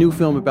 In his new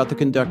film about the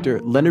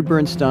conductor Leonard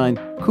Bernstein,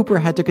 Cooper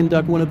had to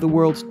conduct one of the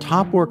world's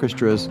top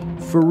orchestras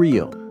for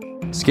real.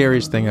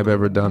 Scariest thing I've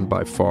ever done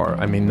by far.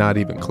 I mean, not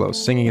even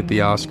close. Singing at the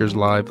Oscars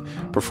live,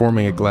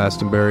 performing at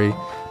Glastonbury,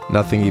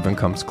 nothing even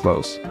comes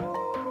close.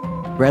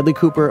 Bradley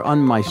Cooper on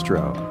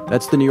Maestro.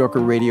 That's the New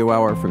Yorker Radio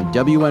Hour from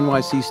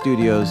WNYC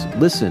Studios.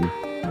 Listen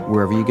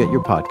wherever you get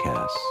your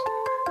podcasts.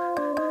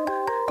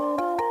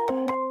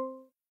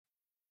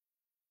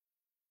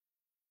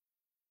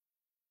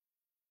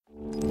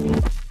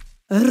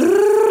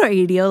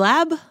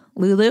 Radiolab.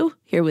 Lulu,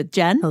 here with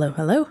Jen. Hello,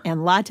 hello.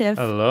 And Latif.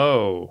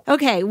 Hello.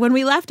 Okay, when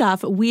we left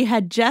off, we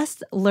had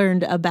just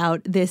learned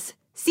about this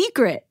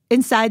secret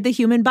inside the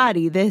human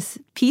body, this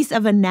piece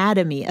of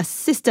anatomy, a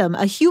system,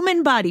 a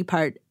human body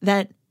part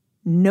that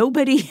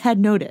nobody had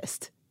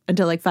noticed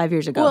until like 5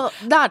 years ago. Well,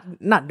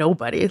 not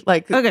nobody.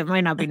 Like, okay,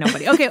 might not be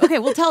nobody. Okay,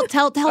 well,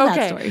 tell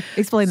that story.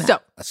 Explain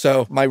that.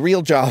 So my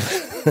real job,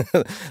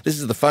 this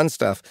is the fun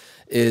stuff,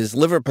 is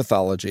liver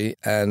pathology.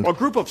 And a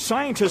group of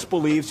scientists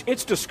believes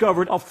it's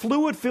discovered a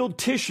fluid-filled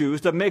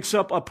tissues that makes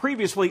up a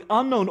previously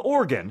unknown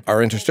organ. Our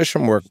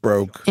interstitium work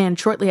broke. And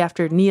shortly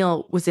after,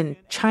 Neil was in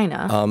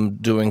China.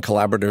 Doing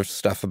collaborative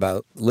stuff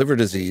about liver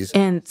disease.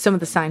 And some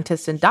of the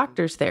scientists and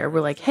doctors there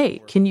were like,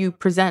 hey, can you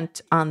present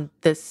on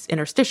this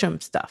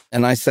interstitium stuff?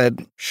 And I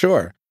said,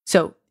 sure.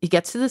 So he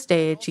gets to the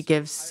stage, he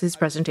gives his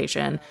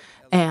presentation,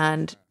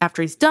 and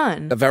after he's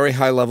done... A very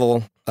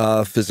high-level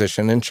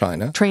physician in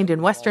China. Trained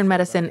in Western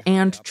medicine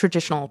and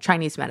traditional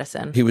Chinese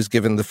medicine. He was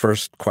given the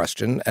first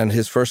question, and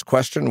his first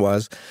question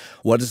was,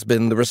 what has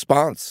been the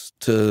response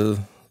to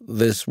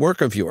this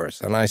work of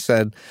yours? And I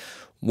said,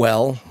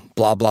 well,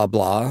 blah, blah,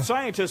 blah.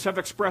 Scientists have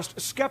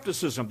expressed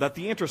skepticism that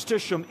the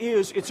interstitium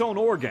is its own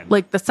organ.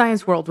 Like the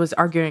science world was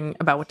arguing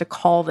about what to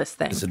call this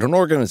thing. Is it an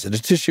organ? Is it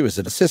a tissue? Is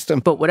it a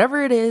system? But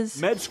whatever it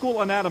is... Med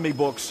school anatomy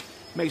books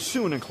may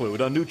soon include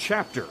a new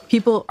chapter.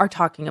 People are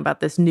talking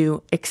about this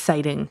new,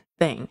 exciting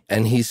thing.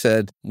 And he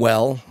said,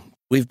 well,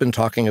 we've been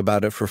talking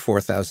about it for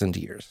 4,000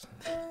 years.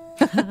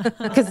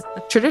 Because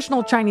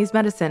traditional Chinese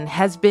medicine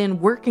has been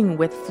working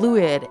with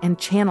fluid and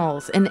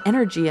channels and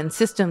energy and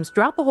systems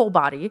throughout the whole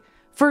body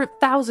for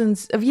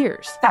thousands of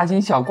years. 大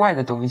惊小怪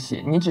的东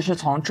西，你只是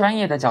从专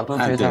业的角度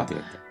觉得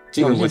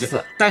有意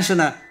思。但是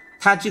呢，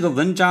他这个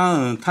文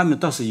章他们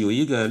倒是有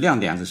一个亮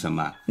点是什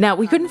么？ Now,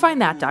 we couldn't find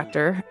that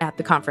doctor at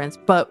the conference,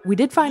 but we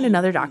did find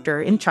another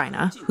doctor in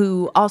China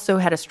who also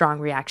had a strong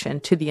reaction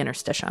to the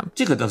interstitium.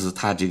 这个倒是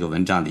他这个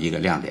文章的一个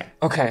亮点。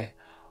Okay,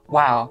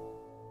 wow.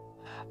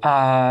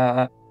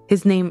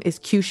 His name is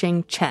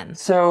Qiusheng Chen.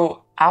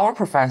 So our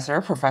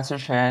professor, Professor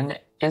Chen,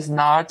 is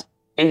not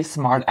a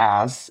smart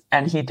ass,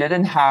 and he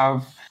didn't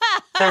have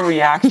the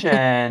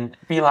reaction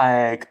be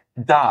like,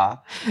 duh.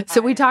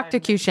 So we talked to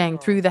Qiusheng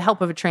through the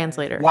help of a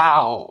translator.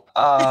 Wow.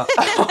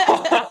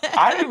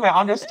 I don't even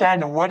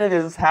understand what it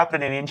is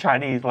happening in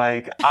Chinese.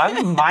 Like,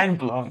 I'm mind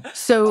blown.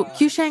 So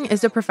Qiusheng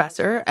is a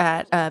professor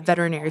at a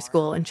veterinary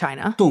school in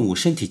China. 动物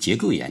身体结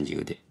构研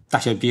究的。大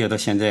学毕业到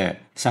现在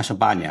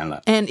38年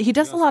了。 And he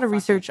does a lot of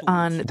research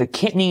on the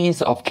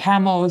kidneys of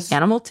camels,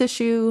 animal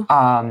tissue,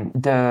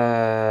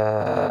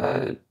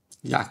 the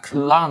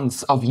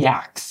lungs of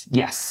yaks.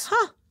 Yes.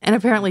 Huh. And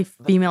apparently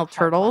female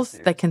turtles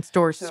that can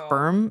store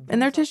sperm in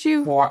their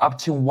tissue. For up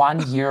to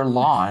 1 year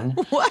long.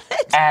 What?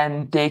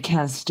 And they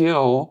can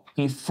still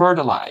be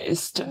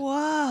fertilized.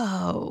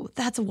 Whoa,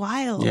 that's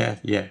wild.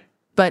 Yeah.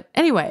 But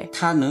anyway,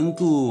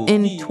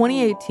 in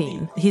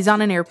 2018, he's on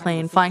an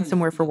airplane flying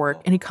somewhere for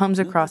work, and he comes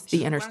across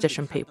the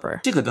interstitium paper.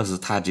 这个倒是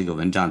他这个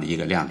文章的一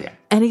个亮点。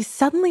 And he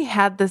suddenly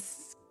had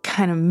this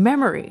kind of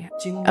memory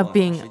of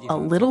being a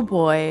little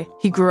boy.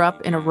 He grew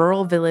up in a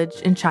rural village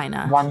in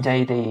China. One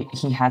day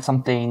he had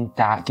something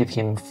that gave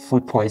him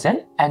food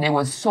poison, and it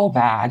was so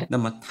bad 那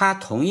么他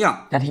同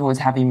样 that he was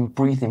having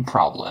breathing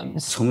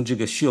problems. 从这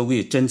个穴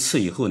位针刺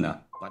以后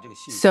呢，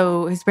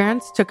 So his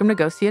parents took him to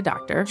go see a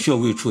doctor 穴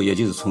位处也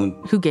就是从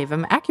who gave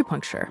him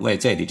acupuncture. 外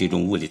在的这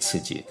种物理刺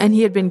激。 And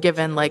he had been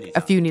given like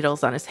a few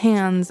needles on his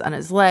hands, on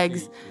his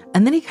legs,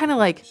 and then he kind of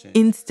like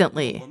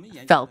instantly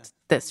felt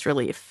this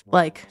relief.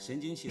 Like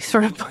he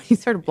sort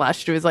of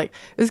blushed. It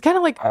was kind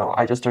of like, oh,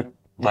 I just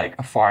like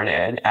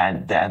farted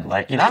and then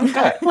like, I'm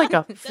good. Like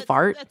a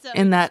fart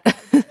in that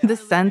the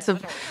sense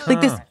of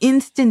like this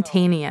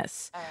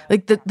instantaneous,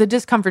 like the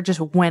discomfort just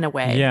went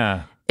away.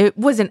 Yeah. It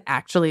wasn't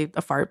actually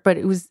a fart, but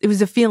it was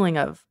a feeling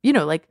of,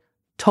 like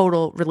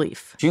total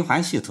relief. 循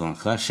环系统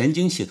和神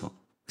经系统。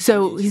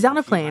 So he's on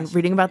a plane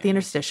reading about the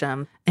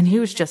interstitium, and he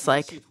was just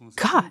like,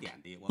 God,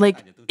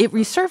 like it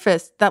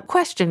resurfaced that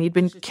question he'd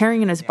been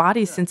carrying in his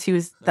body since he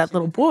was that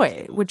little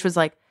boy, which was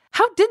like,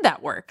 how did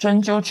that work?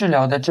 针灸治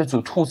疗的这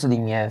组兔子里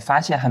面发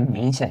现很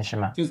明显是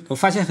吗？我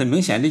发现很明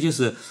显的就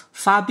是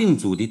发病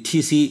组的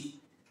TC，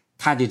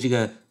 它的这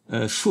个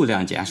数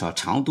量减少，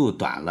长度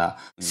短了。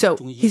 So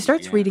he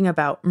starts reading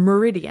about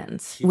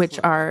meridians, which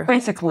are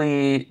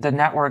basically the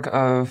network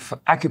of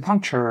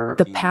acupuncture,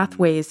 the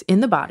pathways in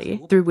the body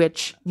through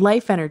which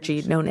life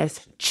energy known as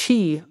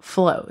qi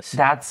flows.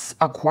 That's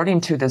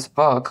according to this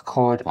book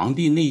called 黄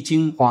帝内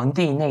经。黄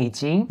帝内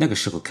经。那个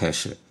时候开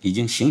始已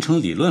经形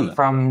成理论了。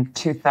 From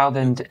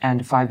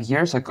 2005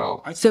 years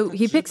ago. So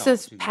he picks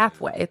this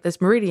pathway, this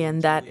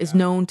meridian that is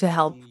known to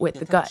help with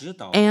the gut.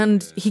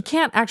 And he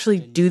can't actually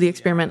do the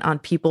experiment on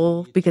people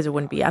because it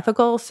wouldn't be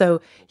ethical. So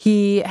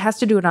he has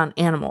to do it on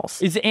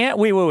animals.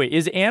 Wait.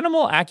 Is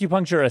animal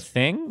acupuncture a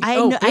thing?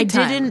 I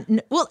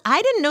didn't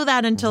know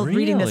that until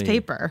reading this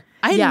paper.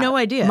 I had no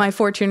idea. My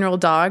 14-year-old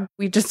dog,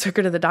 we just took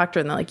her to the doctor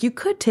and they're like, you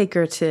could take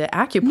her to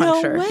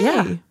acupuncture. No way.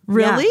 Yeah.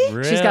 Really?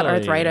 Yeah. She's got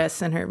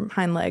arthritis in her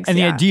hind legs. And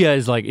the idea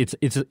is like it's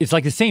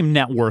like the same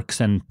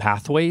networks and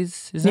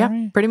pathways, is that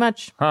right? Pretty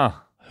much. Huh.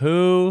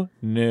 Who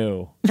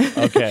knew?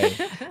 Okay.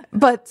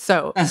 But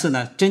so, 但是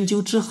呢，针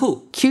灸之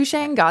后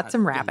Qiusheng got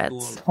some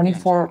rabbits.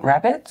 24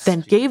 rabbits?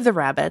 Then gave the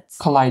rabbits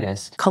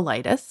colitis.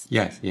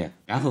 Yes.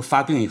 然后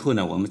发病以后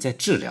呢，我们再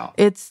治疗。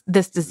 It's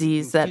this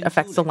disease that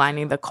affects the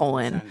lining of the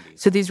colon.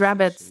 So these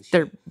rabbits,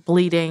 they're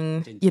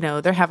bleeding,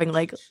 they're having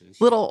like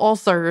little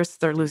ulcers,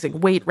 they're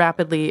losing weight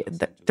rapidly,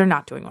 they're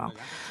not doing well.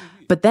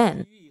 But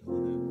then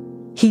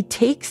he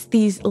takes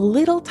these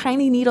little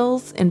tiny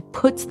needles and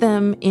puts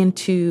them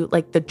into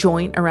like the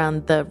joint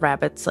around the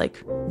rabbit's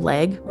like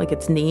leg, like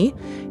its knee,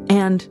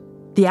 and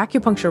the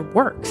acupuncture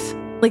works.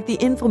 Like the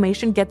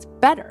inflammation gets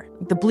better.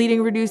 The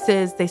bleeding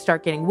reduces, they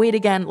start gaining weight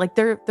again, like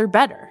they're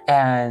better.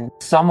 And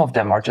some of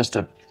them are just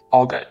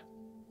all good.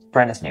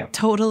 Brand is new.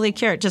 Totally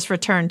cured, just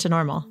returned to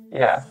normal.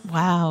 Yeah.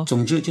 Wow.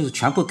 总之就是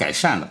全部改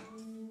善了。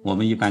我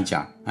们一般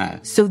讲，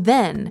 So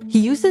then he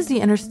uses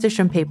the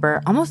interstitium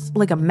paper almost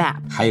like a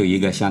map. 还有一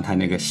个像他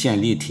那个线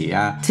粒体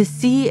啊 to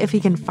see if he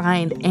can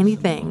find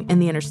anything in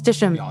the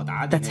interstitium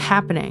that's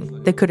happening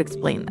that could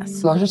explain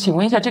this. 老师，请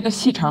问一下，这个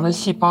细长的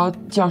细胞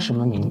叫什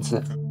么名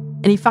字？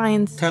 And he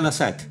finds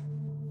telesite.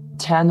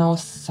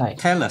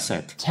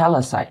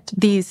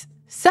 These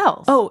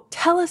cells. Oh,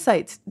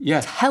 telesites.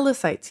 Yes.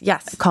 Telesites,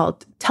 yes.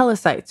 Called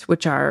telesites,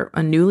 which are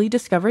a newly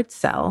discovered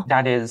cell.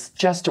 That is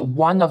just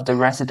one of the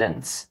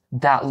residents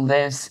that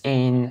lives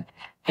in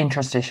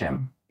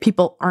interstitium.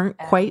 people aren't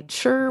quite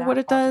sure what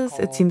it does.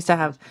 It seems to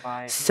have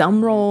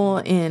some role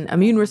in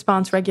immune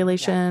response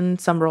regulation,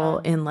 some role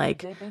in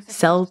like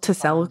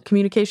cell-to-cell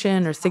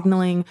communication or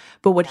signaling.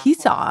 But what he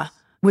saw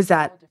was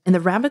that in the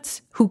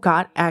rabbits who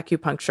got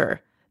acupuncture,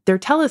 their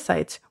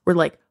telecytes were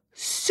like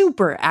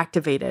super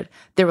activated.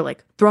 They were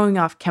like throwing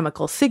off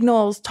chemical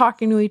signals,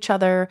 talking to each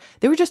other.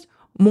 They were just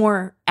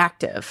more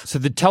active. So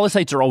the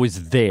telecytes are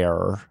always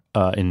there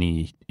in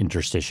the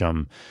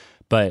interstitium,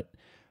 but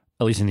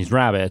at least in these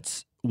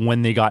rabbits,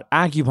 when they got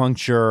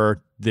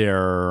acupuncture,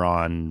 they're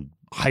on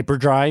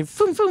hyperdrive.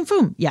 Boom, boom,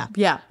 boom. Yeah.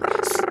 Yeah.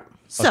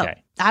 So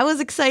Okay. I was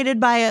excited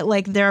by it.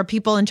 Like there are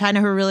people in China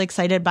who are really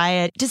excited by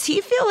it. Does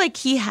he feel like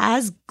he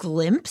has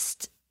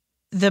glimpsed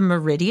the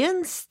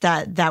meridians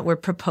that were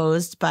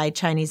proposed by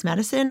Chinese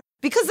medicine?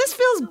 Because this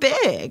feels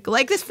big.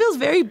 Like this feels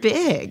very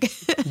big.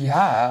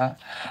 Yeah.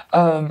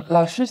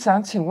 老师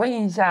想请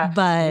问一下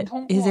But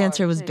his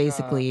answer was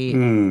basically,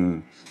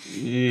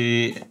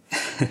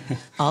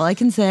 all I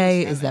can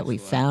say is that we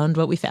found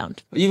what we found.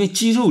 因为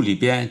肌肉里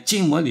边、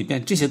筋膜里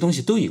边这些东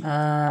西都有。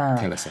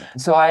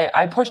So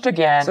I pushed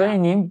again. 所以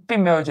您并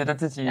没有觉得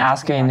自己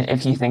asking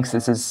if he thinks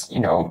this is,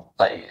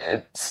 like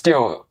it's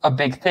still a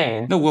big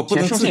thing. 那我不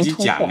能自己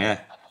讲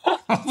哎。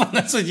不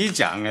能自己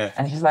讲哎。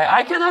 And he's like,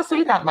 I cannot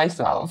say that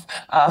myself.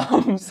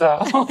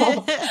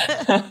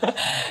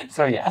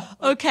 So yeah.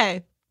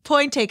 Okay,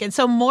 point taken.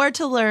 So more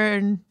to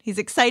learn. He's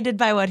excited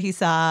by what he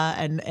saw,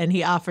 and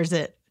he offers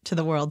it to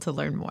the world to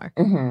learn more.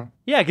 Mm-hmm.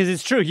 Yeah, because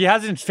it's true. He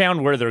hasn't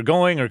found where they're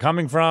going or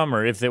coming from,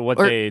 or if they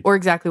or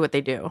exactly what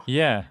they do.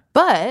 Yeah.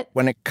 But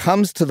when it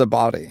comes to the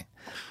body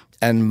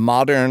and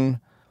modern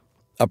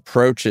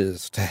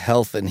approaches to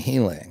health and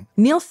healing,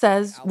 Neil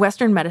says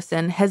Western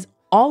medicine has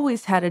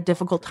always had a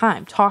difficult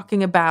time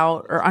talking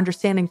about or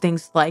understanding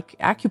things like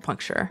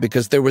acupuncture.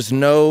 Because there was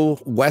no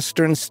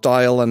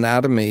Western-style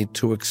anatomy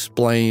to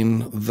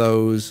explain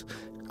those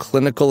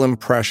clinical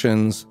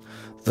impressions,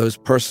 those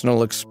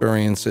personal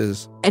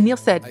experiences. And Neil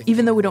said,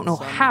 even though we don't know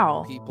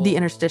how the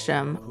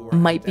interstitium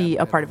might be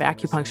a part of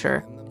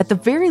acupuncture, at the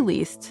very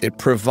least, it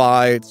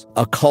provides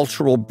a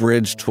cultural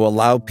bridge to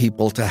allow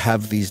people to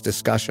have these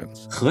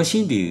discussions. 核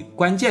心的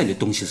关键的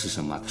东西是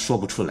什么？说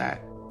不出来。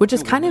 Which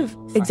is kind of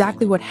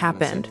exactly what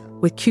happened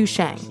with Q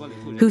Sheng,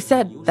 who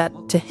said that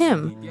to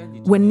him,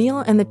 when Neil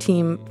and the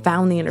team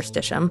found the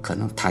interstitium, 可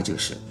能它就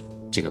是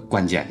这个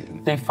关键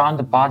的。 They found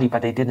the body,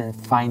 but they didn't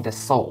find the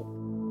soul.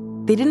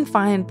 They didn't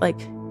find like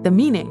the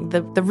meaning,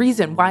 the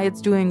reason why it's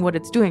doing,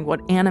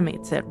 what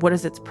animates it, what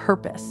is its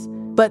purpose.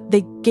 But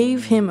they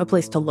gave him a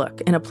place to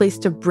look and a place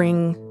to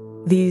bring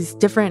these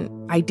different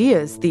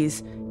ideas,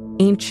 these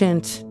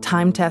ancient,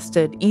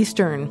 time-tested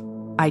Eastern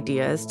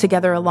ideas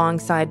together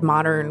alongside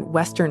modern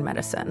Western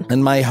medicine.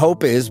 And my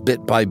hope is,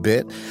 bit by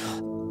bit,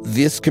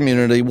 this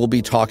community will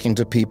be talking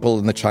to people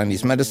in the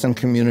Chinese medicine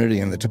community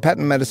and the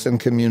Tibetan medicine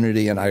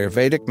community and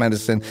Ayurvedic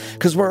medicine,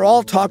 because we're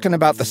all talking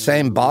about the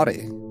same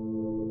body.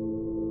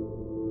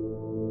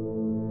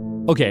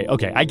 Okay,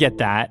 I get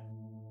that.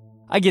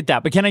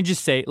 But can I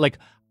just say, like,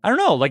 I don't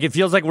know, like it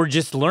feels like we're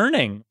just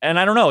learning. And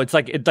I don't know, it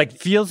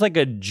feels like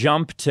a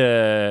jump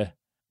to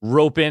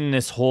rope in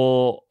this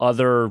whole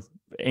other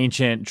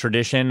ancient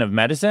tradition of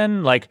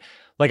medicine. Like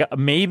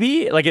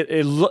maybe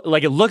it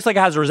looks like it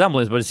has a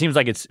resemblance, but it seems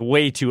like it's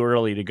way too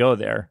early to go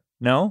there.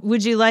 No?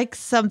 Would you like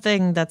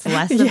something that's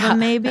less of a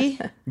maybe?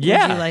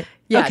 Yeah.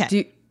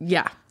 Okay.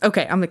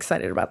 Okay, I'm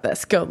excited about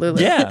this. Go,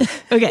 Lulu. Yeah.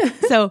 Okay,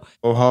 so...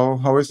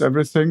 How is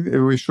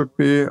everything? We should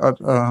be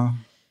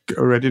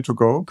ready to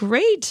go.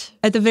 Great.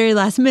 At the very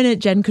last minute,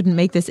 Jen couldn't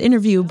make this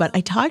interview, but I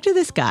talked to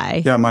this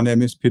guy. Yeah, my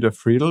name is Peter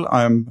Friedl.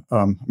 I'm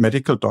a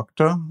medical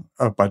doctor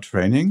by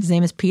training. His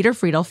name is Peter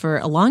Friedl. For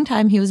a long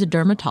time, he was a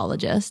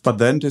dermatologist. But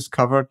then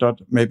discovered that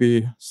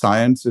maybe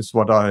science is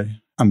what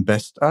I'm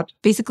best at.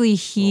 Basically,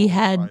 he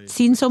had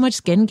seen so much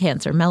skin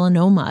cancer,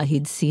 melanoma.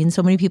 He'd seen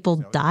so many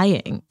people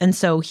dying. And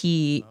so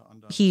he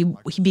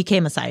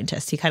became a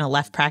scientist. He kind of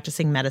left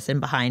practicing medicine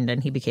behind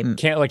and he became...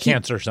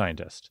 cancer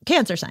scientist.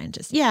 Cancer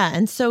scientist, yeah.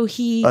 And so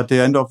he... At the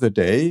end of the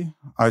day,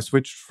 I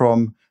switched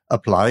from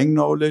applying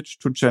knowledge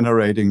to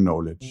generating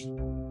knowledge.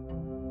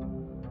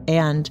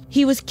 And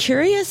he was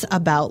curious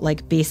about,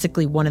 like,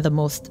 basically one of the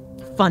most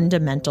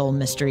fundamental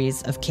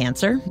mysteries of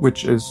cancer.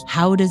 Which is...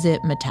 how does it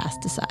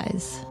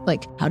metastasize?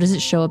 Like, how does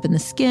it show up in the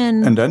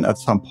skin? And then at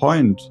some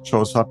point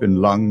shows up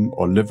in lung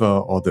or liver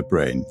or the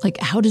brain. Like,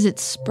 how does it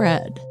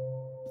spread?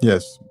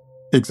 Yes,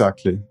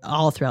 exactly.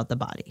 All throughout the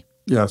body.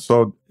 Yeah,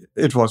 so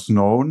it was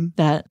known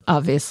that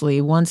obviously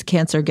once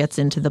cancer gets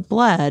into the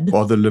blood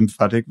or the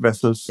lymphatic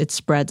vessels, it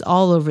spreads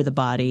all over the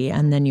body,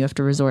 and then you have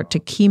to resort to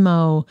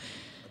chemo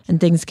and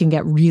things can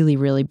get really,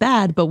 really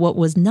bad. But what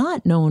was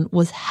not known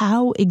was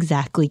how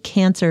exactly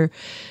cancer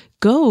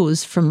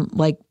goes from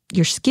like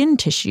your skin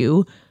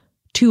tissue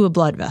to a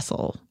blood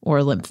vessel or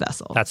a lymph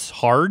vessel. That's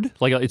hard?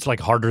 Like it's like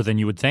harder than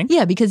you would think?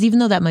 Yeah, because even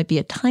though that might be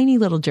a tiny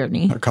little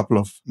journey, a couple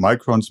of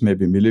microns,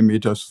 maybe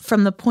millimeters.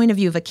 From the point of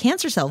view of a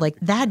cancer cell, like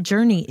that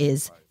journey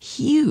is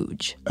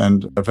huge.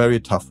 And a very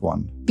tough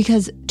one.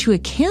 Because to a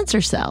cancer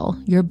cell,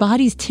 your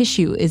body's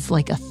tissue is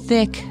like a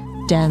thick,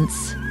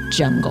 dense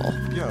jungle.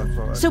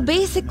 So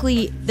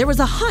basically, there was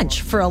a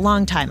hunch for a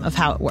long time of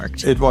how it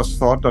worked. It was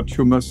thought that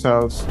tumor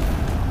cells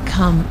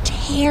come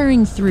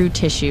tearing through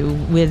tissue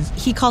with,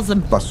 he calls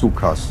them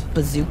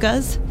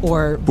bazookas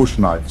or bush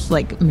knives,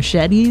 like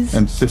machetes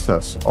and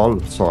scissors, all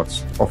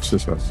sorts of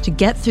scissors, to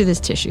get through this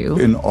tissue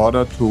in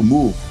order to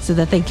move so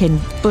that they can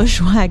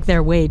bushwhack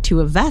their way to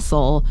a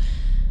vessel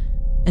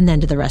and then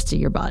to the rest of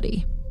your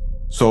body.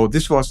 So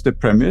this was the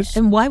premise.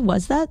 And why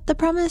was that the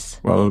premise?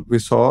 Well, we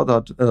saw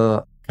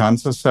that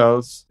cancer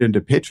cells in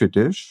the petri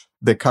dish,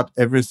 they cut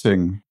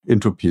everything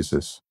into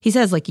pieces. He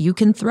says, like, you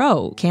can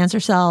throw cancer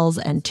cells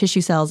and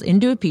tissue cells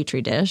into a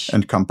petri dish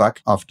and come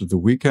back after the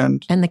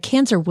weekend, and the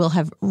cancer will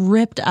have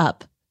ripped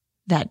up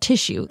that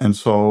tissue. And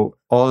so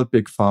all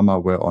big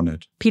pharma were on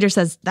it. Peter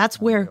says that's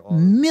where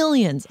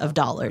millions of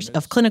dollars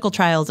of clinical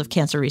trials of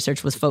cancer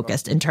research was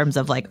focused in terms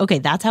of like, okay,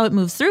 that's how it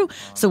moves through.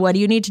 So what do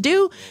you need to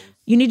do?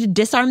 You need to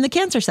disarm the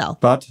cancer cell.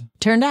 But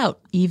turned out,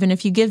 even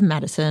if you give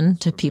medicine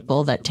to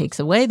people that takes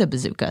away the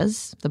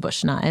bazookas, the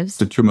bush knives,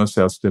 the tumor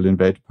cells still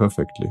invade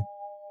perfectly.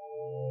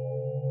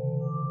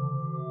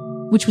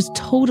 Which was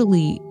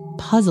totally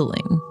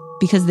puzzling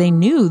because they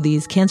knew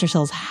these cancer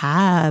cells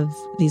have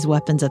these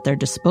weapons at their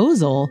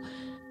disposal,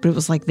 but it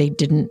was like they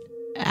didn't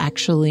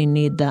actually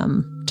need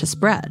them to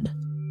spread.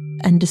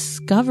 And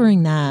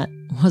discovering that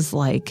was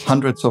like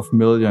hundreds of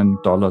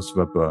 $millions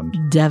were burned.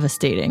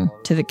 Devastating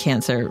to the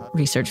cancer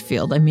research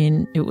field. I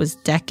mean, it was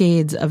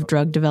decades of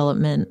drug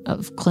development,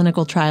 of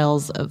clinical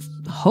trials, of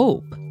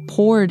hope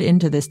poured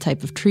into this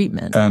type of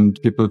treatment.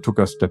 And people took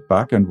a step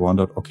back and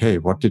wondered, okay,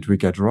 what did we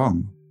get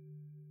wrong?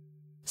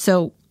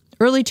 So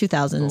early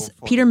 2000s,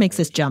 Peter makes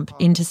this jump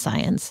into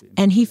science,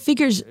 and he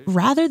figures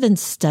rather than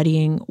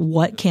studying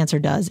what cancer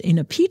does in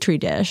a petri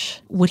dish,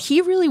 what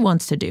he really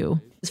wants to do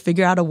is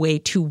figure out a way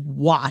to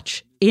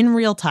watch in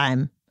real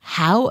time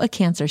how a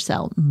cancer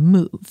cell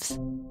moves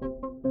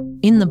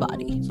in the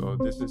body.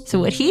 So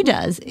what he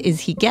does is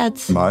he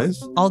gets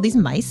mice, all these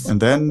mice,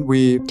 and then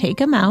we take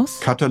a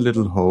mouse, cut a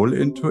little hole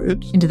into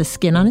it, into the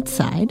skin on its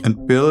side,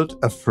 and build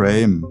a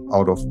frame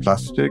out of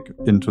plastic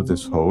into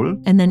this hole.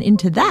 And then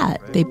into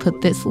that, they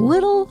put this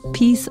little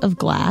piece of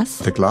glass.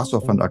 The glass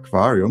of an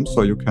aquarium,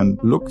 so you can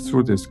look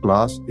through this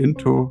glass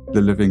into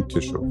the living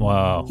tissue.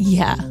 Wow.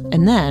 Yeah.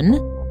 And then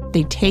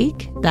they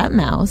take that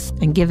mouse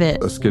and give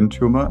it a skin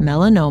tumor,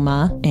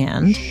 melanoma,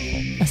 and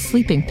a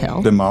sleeping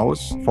pill. The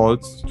mouse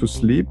falls to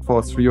sleep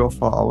for 3 or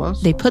 4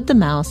 hours. They put the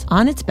mouse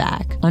on its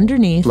back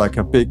underneath like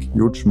a big,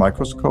 huge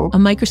microscope. A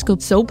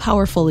microscope so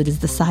powerful it is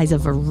the size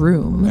of a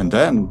room. And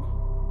then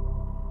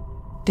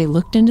they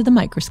looked into the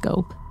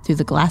microscope through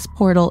the glass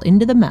portal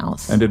into the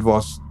mouse. And it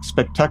was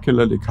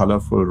spectacularly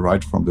colorful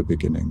right from the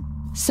beginning.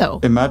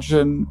 So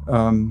imagine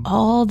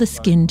all the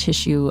skin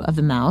tissue of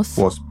the mouse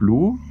was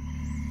blue.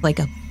 Like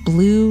a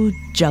blue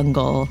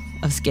jungle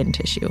of skin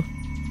tissue.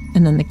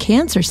 And then the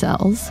cancer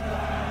cells,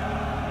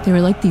 they were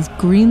like these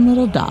green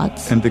little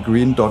dots. And the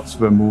green dots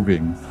were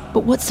moving.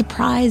 But what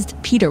surprised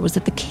Peter was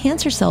that the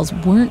cancer cells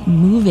weren't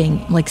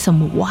moving like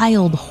some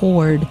wild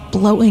horde,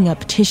 blowing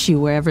up tissue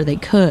wherever they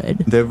could.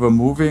 They were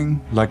moving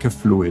like a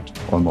fluid,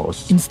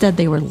 almost. Instead,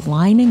 they were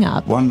lining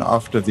up. One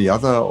after the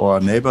other,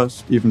 or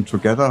neighbors even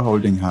together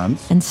holding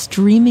hands. And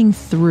streaming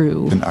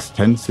through. In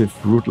extensive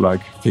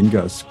root-like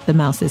fingers. The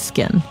mouse's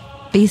skin.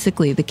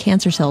 Basically, the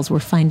cancer cells were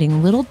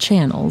finding little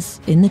channels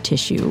in the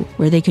tissue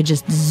where they could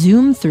just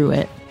zoom through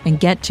it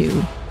and get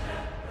to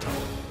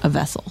a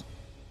vessel.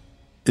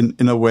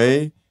 In a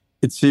way,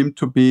 it seemed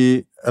to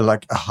be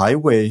like a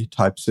highway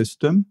type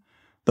system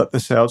that the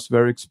cells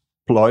were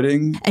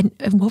exploiting. And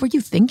what were you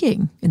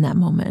thinking in that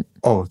moment?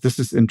 Oh, this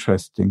is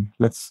interesting.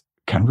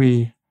 Can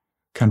we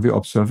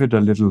observe it a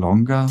little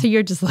longer? So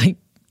you're just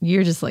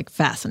like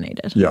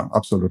fascinated. Yeah,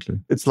 absolutely.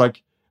 It's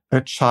like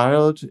a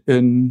child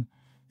in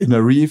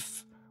a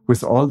reef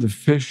with all the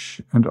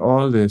fish and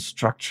all the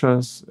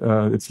structures.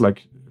 It's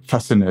like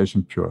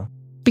fascination pure.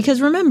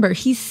 Because remember,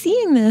 he's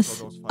seeing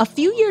this a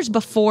few years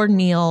before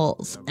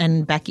Neil's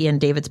and Becky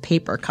and David's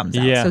paper comes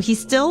out. Yeah. So he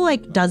still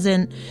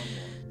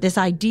this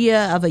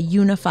idea of a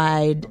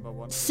unified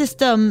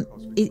system,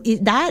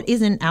 that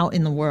isn't out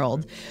in the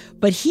world.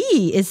 But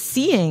he is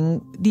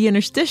seeing the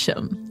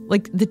interstitium,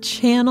 like the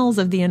channels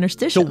of the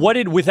interstitium.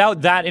 So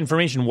without that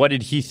information, what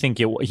did he think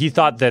he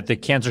thought that the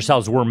cancer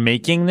cells were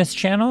making this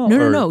channel?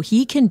 No.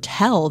 He can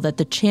tell that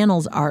the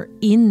channels are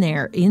in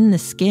there, in the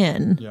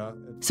skin. Yeah.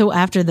 So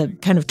after the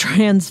kind of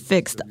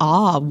transfixed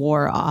awe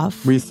wore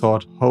off, we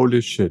thought,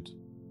 holy shit,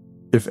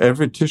 if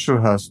every tissue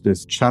has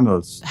these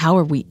channels, how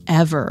are we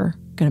ever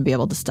going to be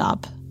able to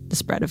stop the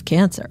spread of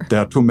cancer? There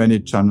are too many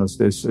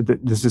channels. It's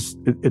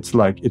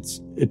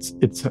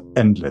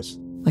endless.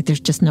 Like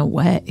there's just no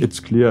way. It's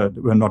clear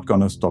we're not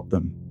going to stop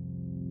them.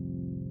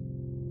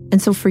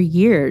 And so for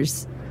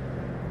years,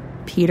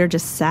 Peter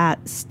just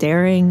sat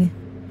staring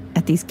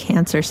at these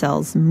cancer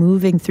cells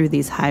moving through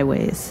these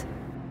highways,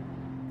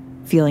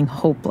 feeling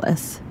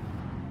hopeless.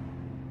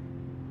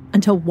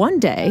 Until one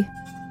day,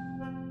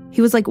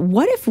 he was like,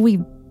 what if we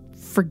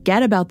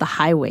forget about the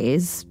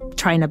highways,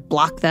 trying to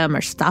block them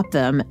or stop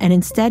them, and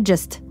instead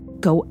just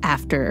go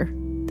after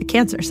the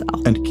cancer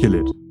cell. And kill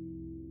it.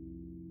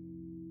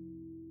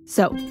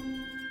 So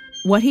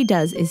what he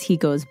does is he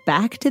goes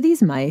back to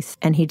these mice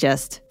and he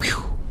just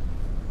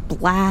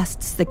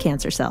blasts the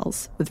cancer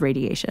cells with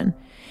radiation.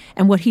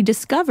 And what he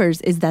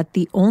discovers is that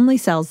the only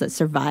cells that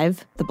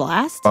survive the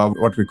blast are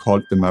what we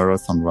call the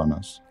marathon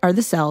runners. Are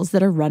the cells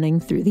that are running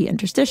through the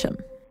interstitium.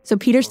 So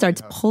Peter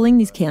starts pulling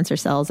these cancer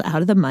cells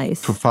out of the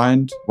mice to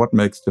find what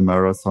makes the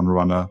marathon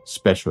runner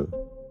special,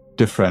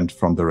 different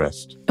from the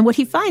rest. And what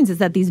he finds is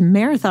that these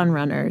marathon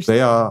runners, they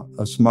are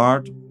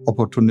smart,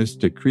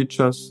 opportunistic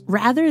creatures.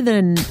 Rather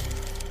than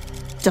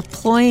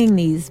deploying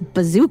these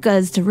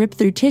bazookas to rip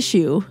through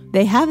tissue,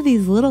 they have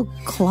these little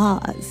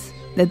claws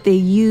that they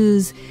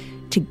use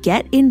to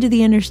get into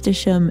the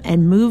interstitium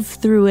and move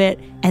through it.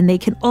 And they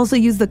can also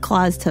use the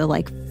claws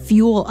to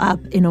fuel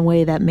up in a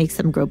way that makes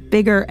them grow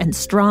bigger and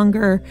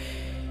stronger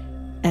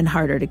and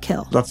harder to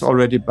kill. That's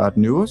already bad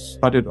news,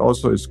 but it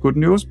also is good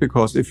news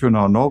because if you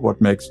now know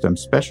what makes them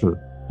special,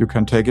 you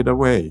can take it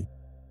away.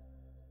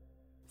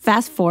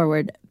 Fast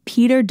forward,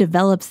 Peter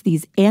develops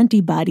these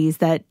antibodies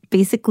that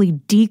basically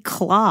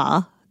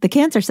declaw the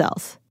cancer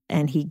cells.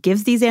 And he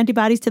gives these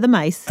antibodies to the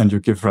mice. And you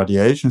give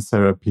radiation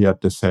therapy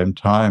at the same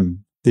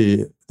time.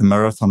 The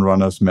marathon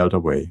runners melt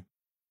away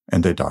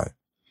and they die.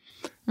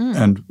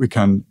 And we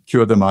can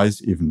cure the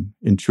mice even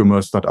in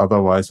tumors that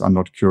otherwise are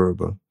not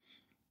curable.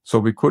 So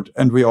we could,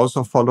 and we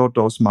also followed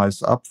those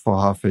mice up for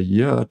half a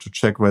year to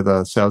check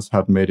whether cells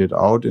had made it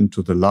out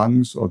into the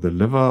lungs or the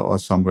liver or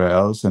somewhere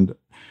else. And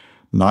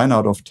 9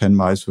 out of 10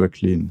 mice were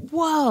clean.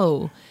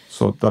 Whoa.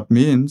 So that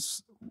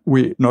means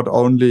we not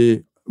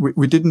only,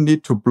 we didn't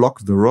need to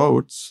block the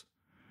roads,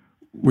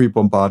 we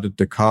bombarded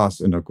the cars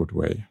in a good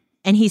way.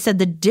 And he said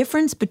the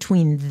difference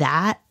between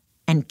that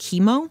and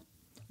chemo,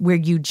 where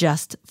you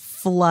just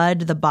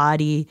flood the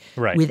body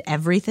with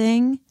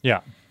everything,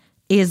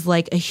 is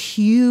a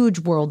huge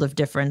world of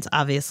difference,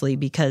 obviously,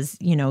 because,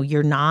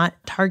 you're not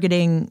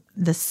targeting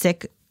the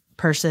sick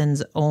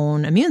person's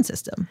own immune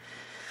system.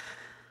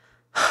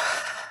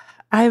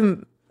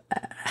 I'm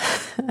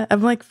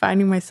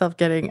finding myself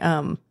getting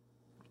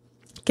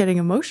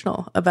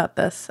emotional about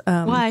this.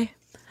 Why?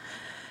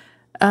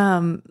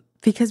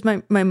 Because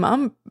my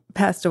mom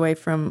passed away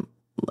from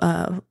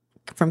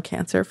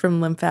cancer,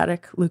 from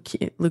lymphatic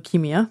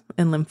leukemia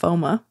and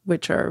lymphoma,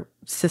 which are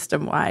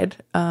system-wide.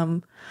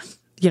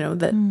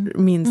 That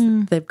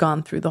means they've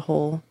gone through the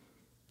whole.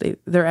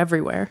 They're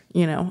everywhere,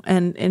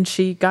 And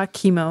she got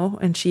chemo,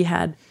 and she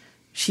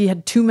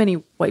had too many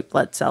white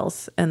blood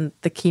cells, and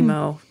the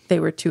chemo, they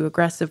were too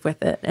aggressive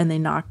with it, and they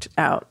knocked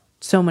out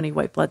so many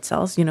white blood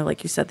cells,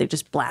 like you said, they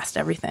just blast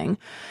everything,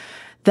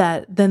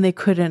 that then they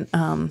couldn't,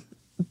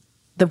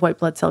 the white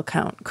blood cell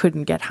count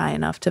couldn't get high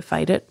enough to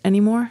fight it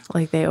anymore.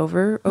 They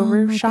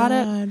overshot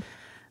it.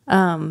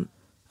 Oh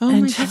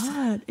my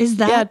God. Is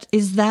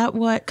that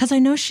what, because I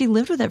know she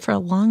lived with it for a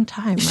long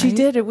time, right? She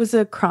did. It was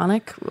a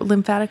chronic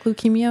lymphatic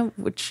leukemia,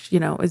 which,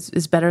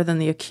 is better than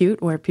the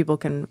acute, where people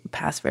can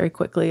pass very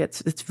quickly.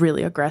 It's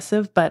really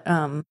aggressive, but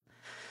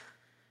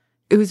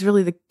it was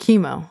really the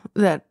chemo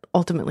that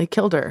ultimately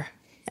killed her.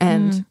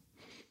 And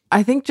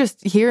I think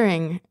just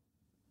hearing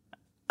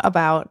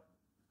about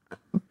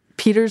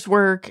Peter's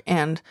work,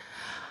 and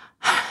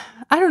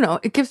I don't know,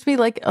 it gives me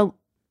a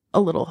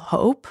little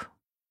hope.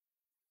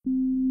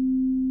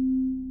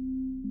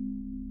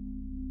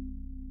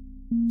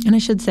 And I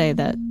should say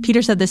that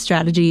Peter said this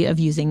strategy of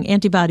using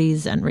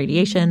antibodies and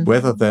radiation.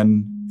 Whether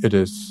then it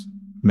is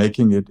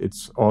making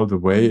it's all the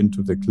way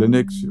into the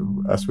clinics,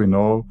 as we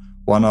know,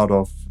 1 out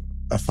of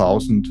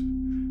 1,000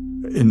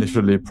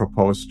 initially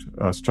proposed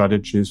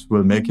strategies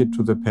will make it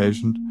to the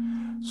patient.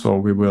 So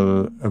we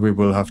will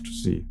have to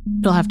see.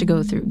 It'll have to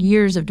go through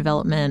years of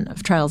development,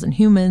 of trials in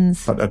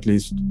humans. But at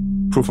least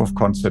proof of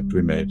concept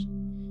we made.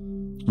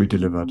 We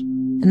delivered.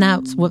 And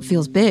that's what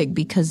feels big,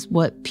 because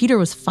what Peter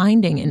was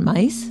finding in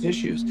mice...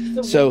 tissues.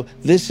 So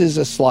this is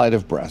a slide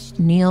of breast.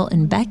 Neil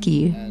and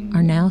Becky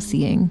are now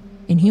seeing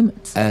in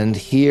humans. And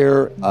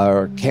here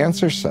are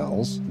cancer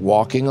cells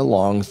walking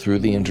along through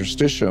the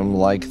interstitium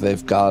like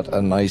they've got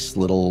a nice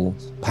little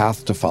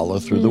path to follow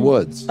through the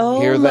woods.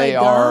 Oh, here they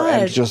are,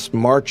 God. and just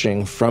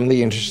marching from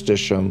the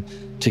interstitium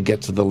to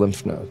get to the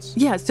lymph nodes.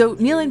 Yeah, so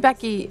Neil and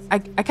Becky, I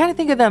kind of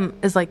think of them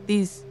as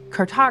these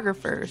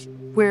cartographers,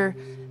 where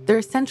they're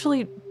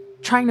essentially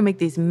trying to make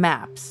these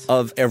maps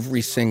of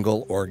every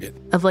single organ,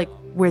 of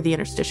where the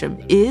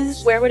interstitium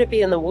is. Where would it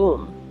be in the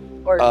womb?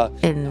 Or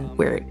and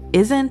where it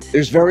isn't?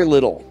 There's very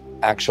little,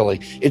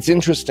 actually. It's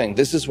interesting.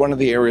 This is one of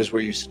the areas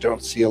where you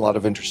don't see a lot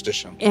of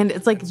interstitium. And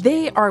it's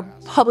they are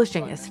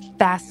publishing as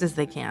fast as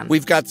they can.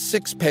 We've got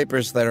 6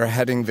 papers that are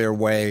heading their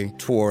way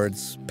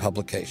towards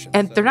publication.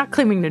 And they're not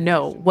claiming to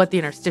know what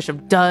the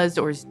interstitium does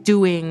or is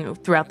doing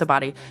throughout the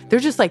body. They're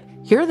just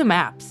here are the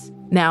maps.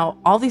 Now,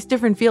 all these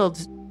different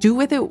fields, do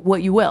with it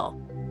what you will.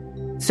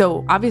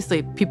 So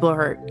obviously people who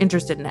are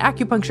interested in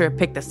acupuncture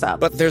pick this up.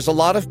 But there's a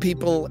lot of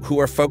people who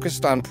are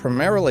focused on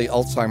primarily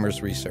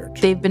Alzheimer's research.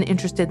 They've been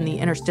interested in the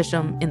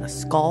interstitium in the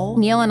skull.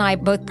 Neil and I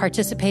both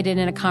participated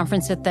in a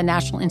conference at the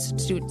National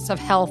Institutes of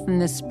Health in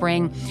the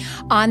spring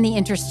on the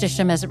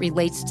interstitium as it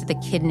relates to the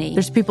kidney.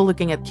 There's people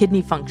looking at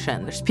kidney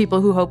function. There's people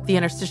who hope the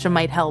interstitium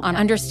might help. On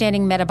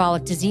understanding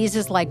metabolic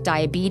diseases like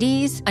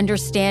diabetes,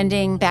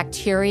 understanding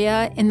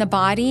bacteria in the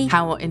body.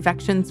 How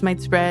infections might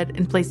spread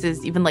in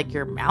places even like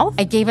your mouth.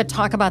 I gave a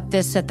talk about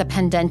this at the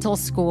Penn Dental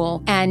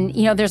School. And,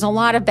 there's a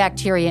lot of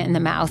bacteria in the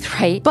mouth,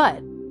 right?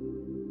 But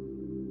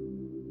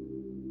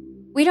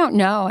we don't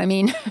know. I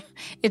mean,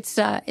 it's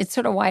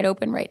sort of wide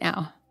open right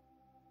now.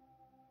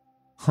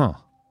 Huh.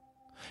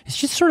 It's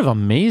just sort of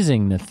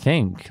amazing to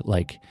think,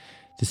 like,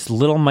 this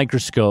little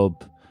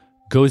microscope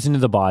goes into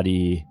the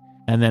body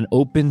and then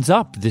opens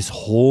up this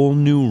whole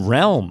new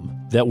realm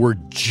that we're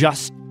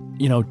just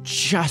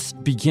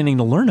beginning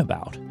to learn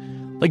about.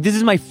 Like, this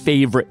is my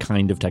favorite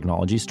kind of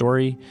technology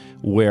story,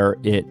 where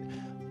it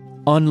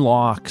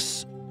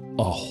unlocks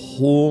a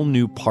whole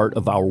new part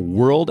of our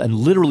world and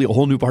literally a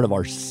whole new part of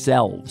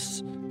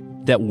ourselves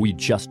that we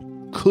just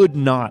could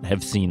not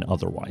have seen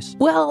otherwise.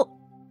 Well,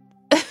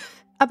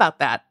 about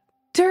that.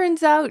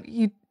 Turns out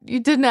you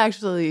didn't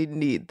actually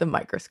need the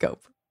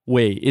microscope.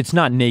 Wait, it's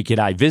not naked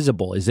eye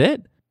visible, is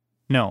it?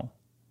 No.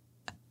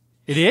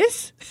 It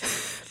is?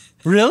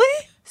 Really?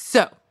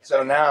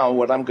 So now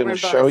what I'm going to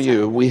show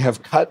you, we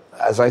have cut,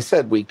 as I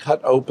said, we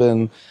cut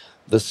open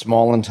the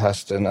small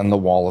intestine and the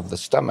wall of the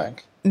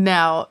stomach.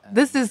 Now,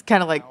 this is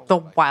kind of like the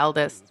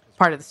wildest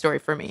part of the story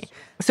for me.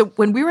 So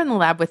when we were in the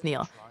lab with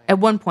Neil, at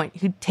one point,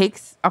 he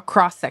takes a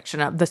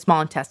cross-section of the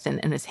small intestine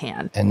in his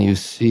hand. And you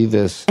see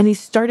this. And he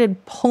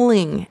started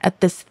pulling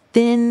at this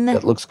thin.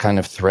 It looks kind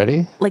of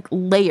thready. Like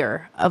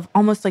layer of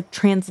almost like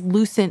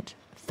translucent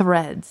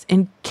threads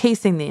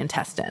encasing the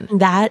intestine.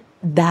 That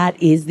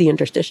is the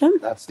interstitium?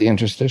 That's the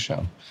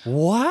interstitium.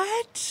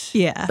 What?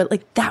 Yeah. But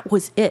like that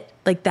was it.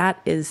 Like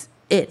that is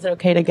it. Is it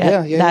okay to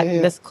get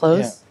this close?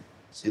 Yeah.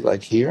 See,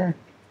 like here,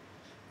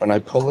 when I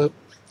pull it,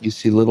 you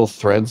see little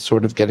threads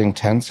sort of getting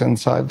tense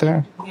inside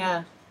there.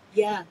 Yeah.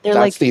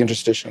 That's the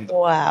interstitium.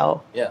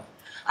 Wow. Yeah.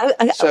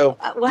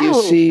 Wow. You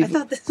see, I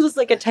thought this was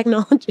like a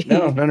technology.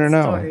 No.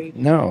 Story.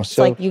 No. It's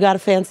like you got a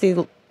fancy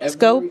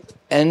scope.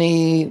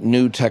 Any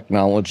new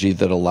technology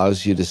that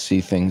allows you to see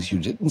things you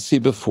didn't see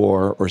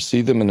before or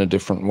see them in a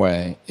different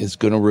way is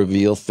going to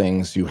reveal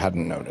things you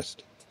hadn't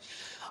noticed.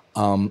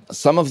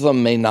 Some of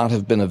them may not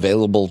have been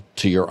available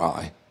to your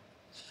eye.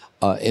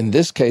 In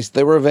this case,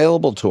 they were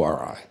available to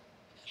our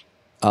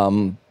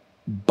eye.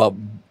 But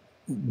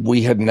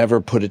we had never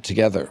put it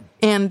together.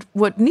 And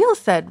what Neil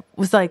said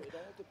was like,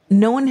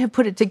 no one had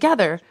put it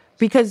together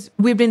because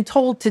we've been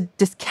told to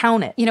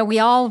discount it. We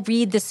all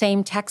read the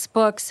same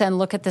textbooks and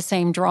look at the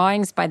same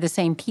drawings by the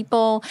same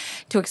people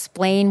to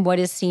explain what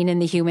is seen in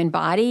the human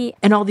body.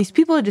 And all these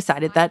people had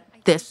decided that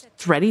this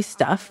thready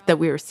stuff that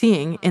we were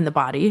seeing in the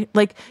body,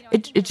 like,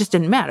 it just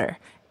didn't matter.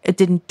 It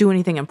didn't do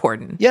anything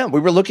important. Yeah,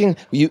 we were looking,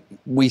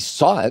 we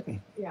saw it,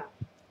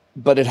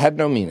 but it had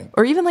no meaning.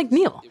 Or even like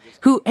Neil,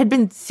 who had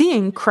been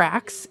seeing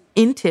cracks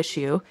in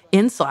tissue,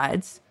 in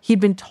slides. He'd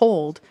been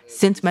told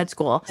since med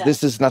school.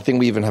 This is nothing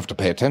we even have to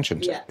pay attention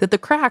to. That the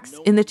cracks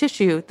in the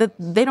tissue, that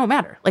they don't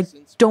matter. Like,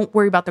 don't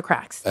worry about the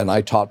cracks. And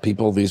I taught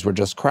people these were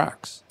just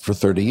cracks for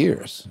 30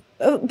 years.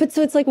 But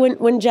so it's like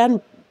when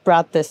Jen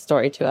brought this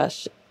story to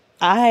us,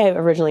 I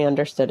originally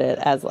understood it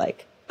as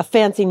like a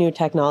fancy new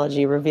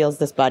technology reveals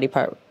this body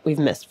part we've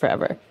missed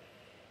forever.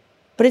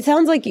 But it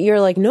sounds like you're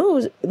like,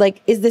 no,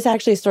 like, is this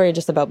actually a story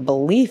just about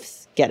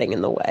beliefs getting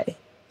in the way?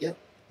 Yeah.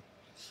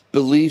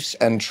 Beliefs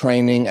and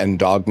training and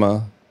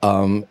dogma.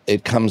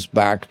 It comes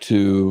back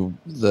to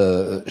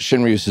the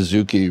Shinryu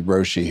Suzuki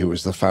Roshi, who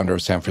was the founder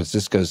of San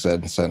Francisco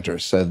Zen Center,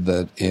 said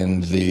that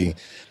in the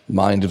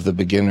mind of the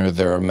beginner,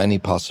 there are many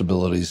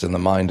possibilities. In the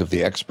mind of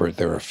the expert,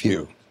 there are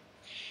few.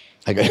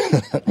 I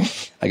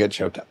get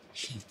choked up.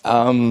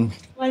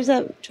 Why does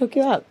that choke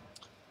you up?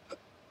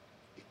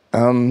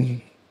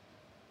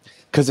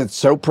 Because it's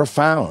so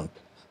profound.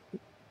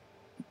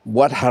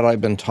 What had I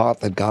been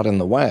taught that got in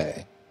the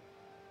way?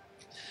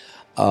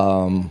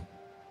 What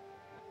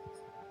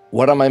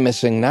am I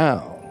missing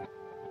now?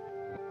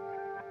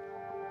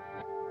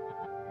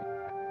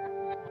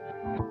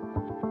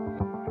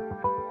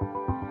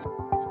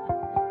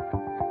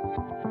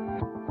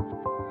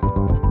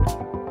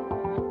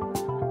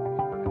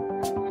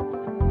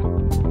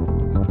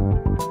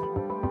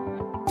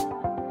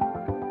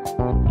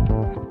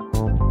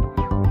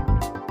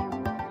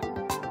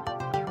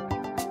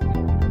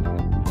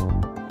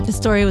 The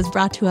story was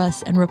brought to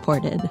us and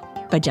reported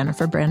by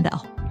Jennifer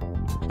Brandel.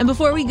 And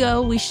before we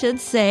go, we should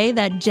say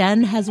that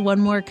Jen has one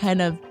more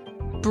kind of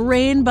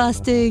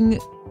brain-busting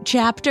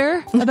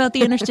chapter about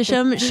the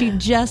interstitium. She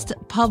just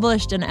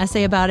published an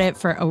essay about it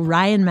for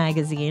Orion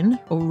Magazine.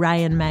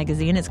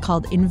 It's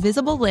called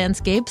Invisible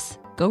Landscapes.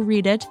 Go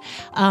read it.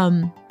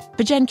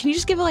 But Jen, can you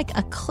just give like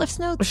a Cliff's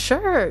Notes?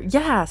 Sure.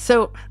 Yeah.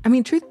 So, I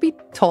mean, truth be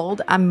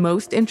told, I'm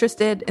most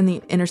interested in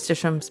the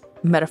interstitium's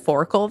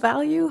metaphorical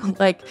value.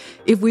 Like,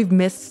 if we've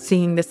missed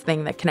seeing this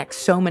thing that connects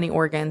so many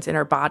organs in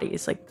our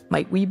bodies, like,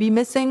 might we be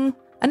missing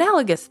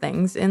analogous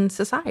things in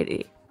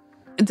society?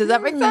 Does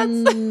that make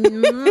sense?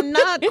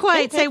 Not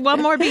quite. Say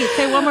one more beat.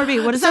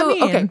 What does that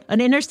mean? Okay. An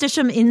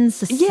interstitium in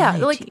society. Yeah,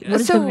 like, what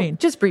does that mean?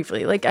 Just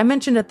briefly, like I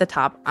mentioned at the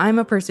top, I'm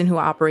a person who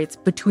operates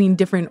between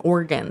different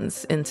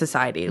organs in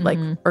society, like,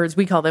 or as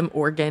we call them,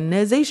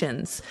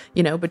 organizations,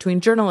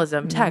 between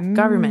journalism, tech,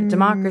 government,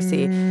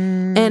 democracy.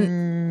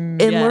 And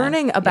in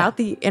learning about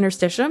the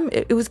interstitium,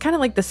 it was kind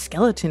of like the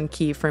skeleton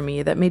key for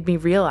me that made me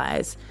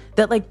realize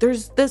that, like,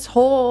 there's this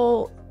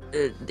whole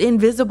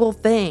invisible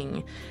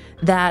thing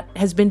that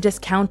has been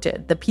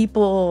discounted. The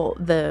people,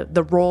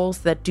 the roles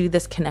that do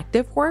this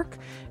connective work,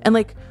 and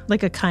like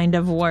a kind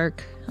of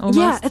work. Almost.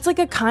 Yeah, it's like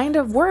a kind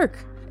of work.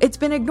 It's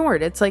been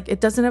ignored. It's like it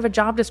doesn't have a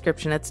job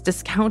description. It's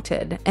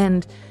discounted.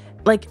 And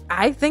like,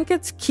 I think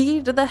it's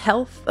key to the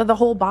health of the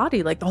whole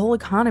body, like the whole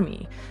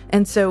economy.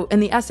 And so in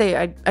the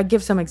essay, I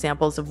give some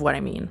examples of what I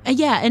mean.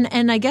 Yeah,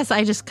 and I guess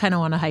I just kind of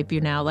want to hype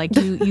you now. Like,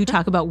 you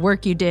talk about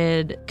work you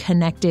did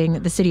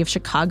connecting the city of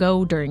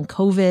Chicago during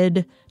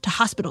COVID to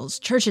hospitals,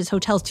 churches,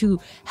 hotels to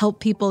help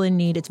people in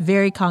need. It's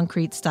very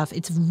concrete stuff.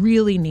 It's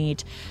really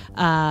neat.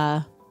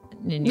 Yeah,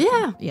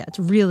 it's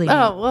really neat.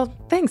 Oh, well,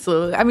 thanks,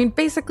 Lou. I mean,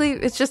 basically,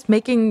 it's just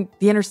making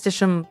the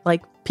interstitium,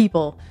 like,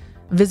 people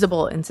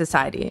visible in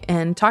society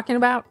and talking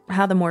about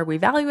how the more we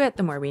value it,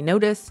 the more we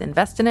notice,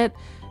 invest in it,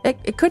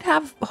 it could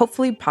have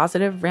hopefully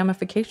positive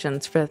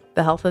ramifications for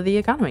the health of the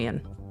economy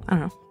and, I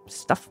don't know,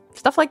 stuff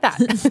like that.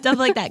 Stuff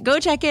like that. Go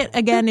check it.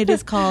 Again, it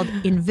is called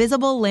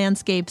Invisible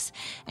Landscapes,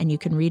 and you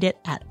can read it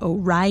at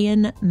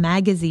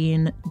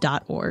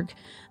orionmagazine.org.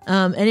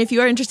 And if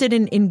you are interested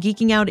in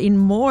geeking out in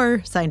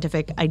more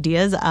scientific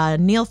ideas,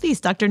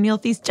 Dr. Neil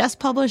Thies just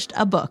published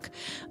a book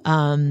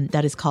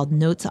that is called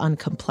Notes on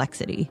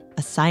Complexity,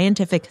 a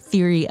scientific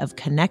theory of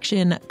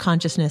connection,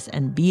 consciousness,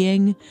 and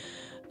being.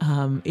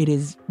 It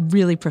is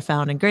really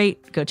profound and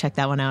great. Go check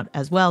that one out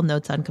as well.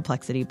 Notes on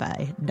Complexity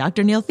by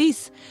Dr. Neil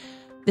Thies.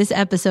 This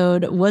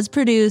episode was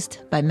produced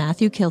by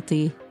Matthew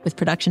Kilty with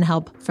production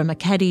help from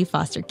Akedi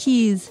Foster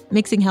Keys,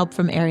 mixing help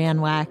from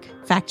Ariane Wack,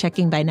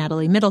 fact-checking by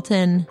Natalie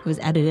Middleton, who was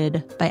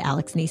edited by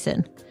Alex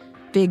Neeson.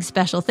 Big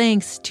special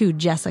thanks to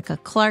Jessica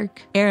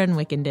Clark, Aaron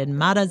Wickenden,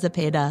 Mara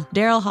Zepeda,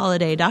 Daryl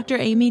Holiday, Dr.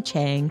 Amy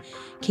Chang,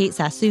 Kate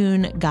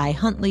Sassoon, Guy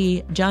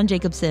Huntley, John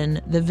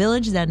Jacobson, The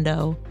Village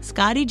Zendo,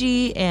 Scotty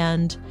G,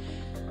 and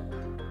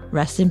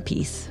rest in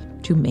peace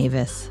to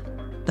Mavis,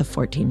 the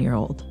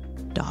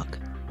 14-year-old dog.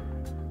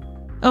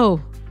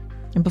 Oh,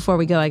 and before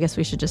we go, I guess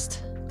we should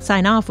just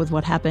sign off with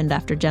what happened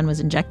after Jen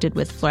was injected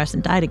with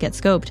fluorescent dye to get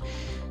scoped.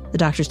 The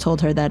doctors told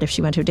her that if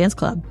she went to a dance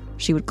club,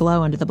 she would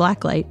glow under the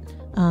black light.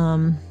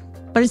 But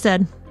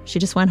instead, she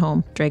just went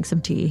home, drank some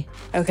tea.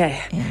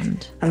 Okay.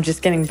 And I'm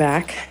just getting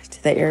back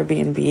to the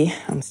Airbnb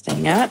I'm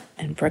staying at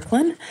in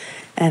Brooklyn.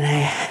 And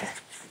I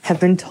have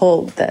been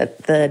told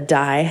that the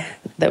dye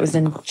that was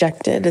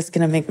injected is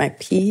going to make my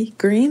pee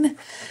green.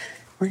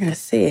 We're going to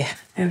see.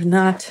 I have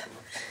not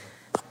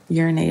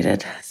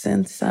urinated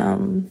since,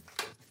 for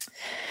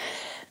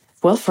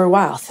a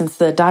while, since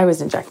the dye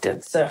was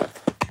injected. So,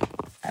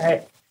 all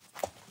right,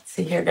 let's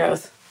see, here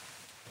goes.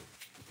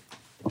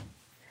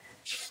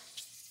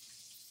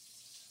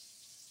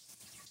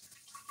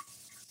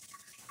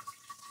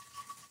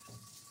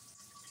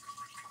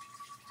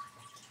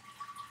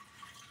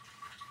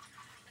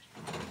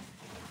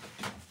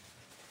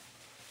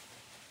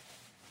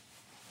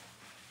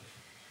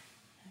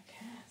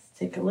 Okay, let's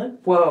take a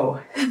look. Whoa.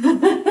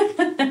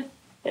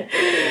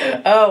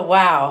 Oh,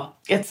 wow.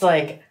 It's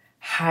like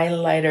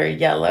highlighter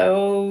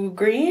yellow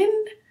green.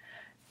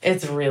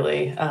 It's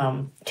really,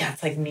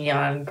 it's like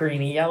neon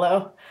greeny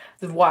yellow.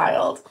 It's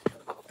wild.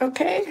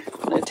 Okay,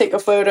 I'm going to take a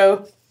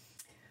photo.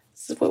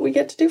 This is what we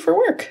get to do for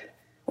work.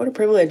 What a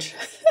privilege.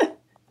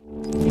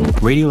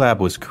 Radiolab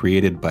was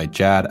created by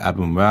Jad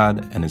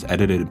Abumrad and is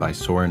edited by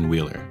Soren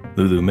Wheeler.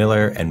 Lulu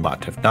Miller and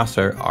Matif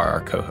Nasser are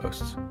our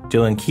co-hosts.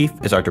 Dylan Keefe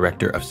is our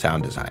director of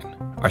sound design.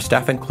 Our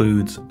staff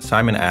includes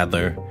Simon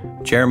Adler,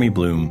 Jeremy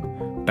Bloom,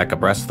 Becca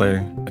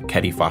Bressler,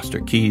 Akedi Foster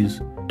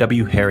Keys,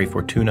 W. Harry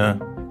Fortuna,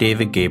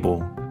 David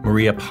Gable,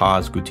 Maria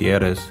Paz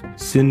Gutierrez,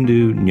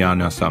 Sindhu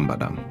Nyana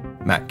Sambadam,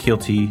 Matt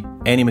Kilty,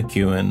 Annie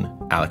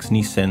McEwen, Alex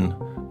Neeson,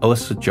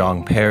 Alyssa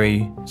Jong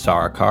Perry,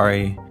 Sarah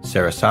Kari,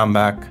 Sarah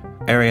Sambak,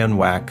 Ariane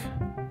Wack,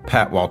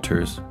 Pat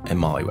Walters, and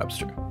Molly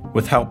Webster,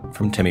 with help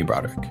from Timmy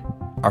Broderick.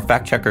 Our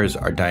fact-checkers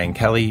are Diane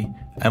Kelly,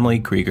 Emily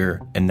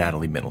Krieger, and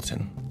Natalie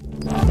Middleton.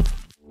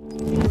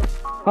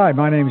 Hi,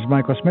 my name is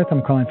Michael Smith.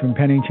 I'm calling from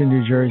Pennington,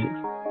 New Jersey.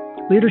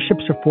 Leadership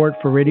support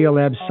for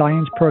Radiolab's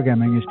science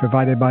programming is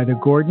provided by the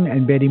Gordon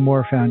and Betty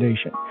Moore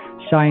Foundation,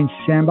 Science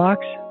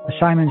Sandbox, the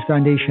Simons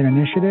Foundation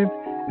Initiative,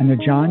 and the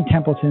John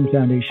Templeton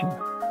Foundation.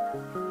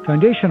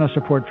 Foundational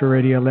support for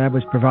Radiolab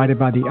was provided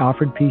by the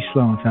Alfred P.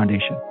 Sloan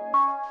Foundation.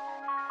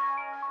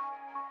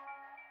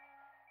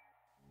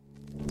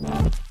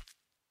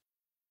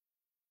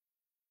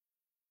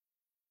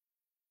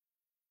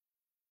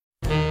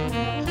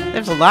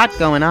 There's a lot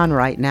going on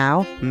right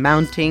now.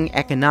 Mounting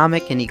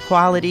economic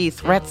inequality,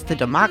 threats to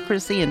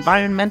democracy,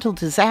 environmental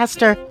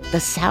disaster, the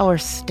sour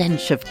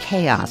stench of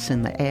chaos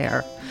in the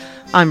air.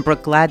 I'm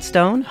Brooke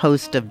Gladstone,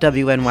 host of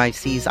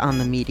WNYC's On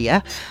the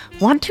Media.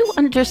 Want to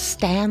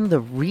understand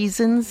the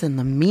reasons and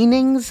the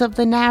meanings of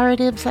the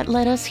narratives that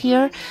led us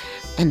here,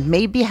 and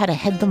maybe how to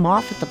head them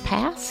off at the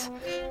pass?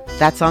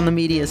 That's On the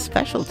Media's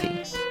specialty.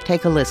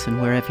 Take a listen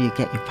wherever you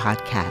get your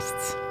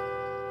podcasts.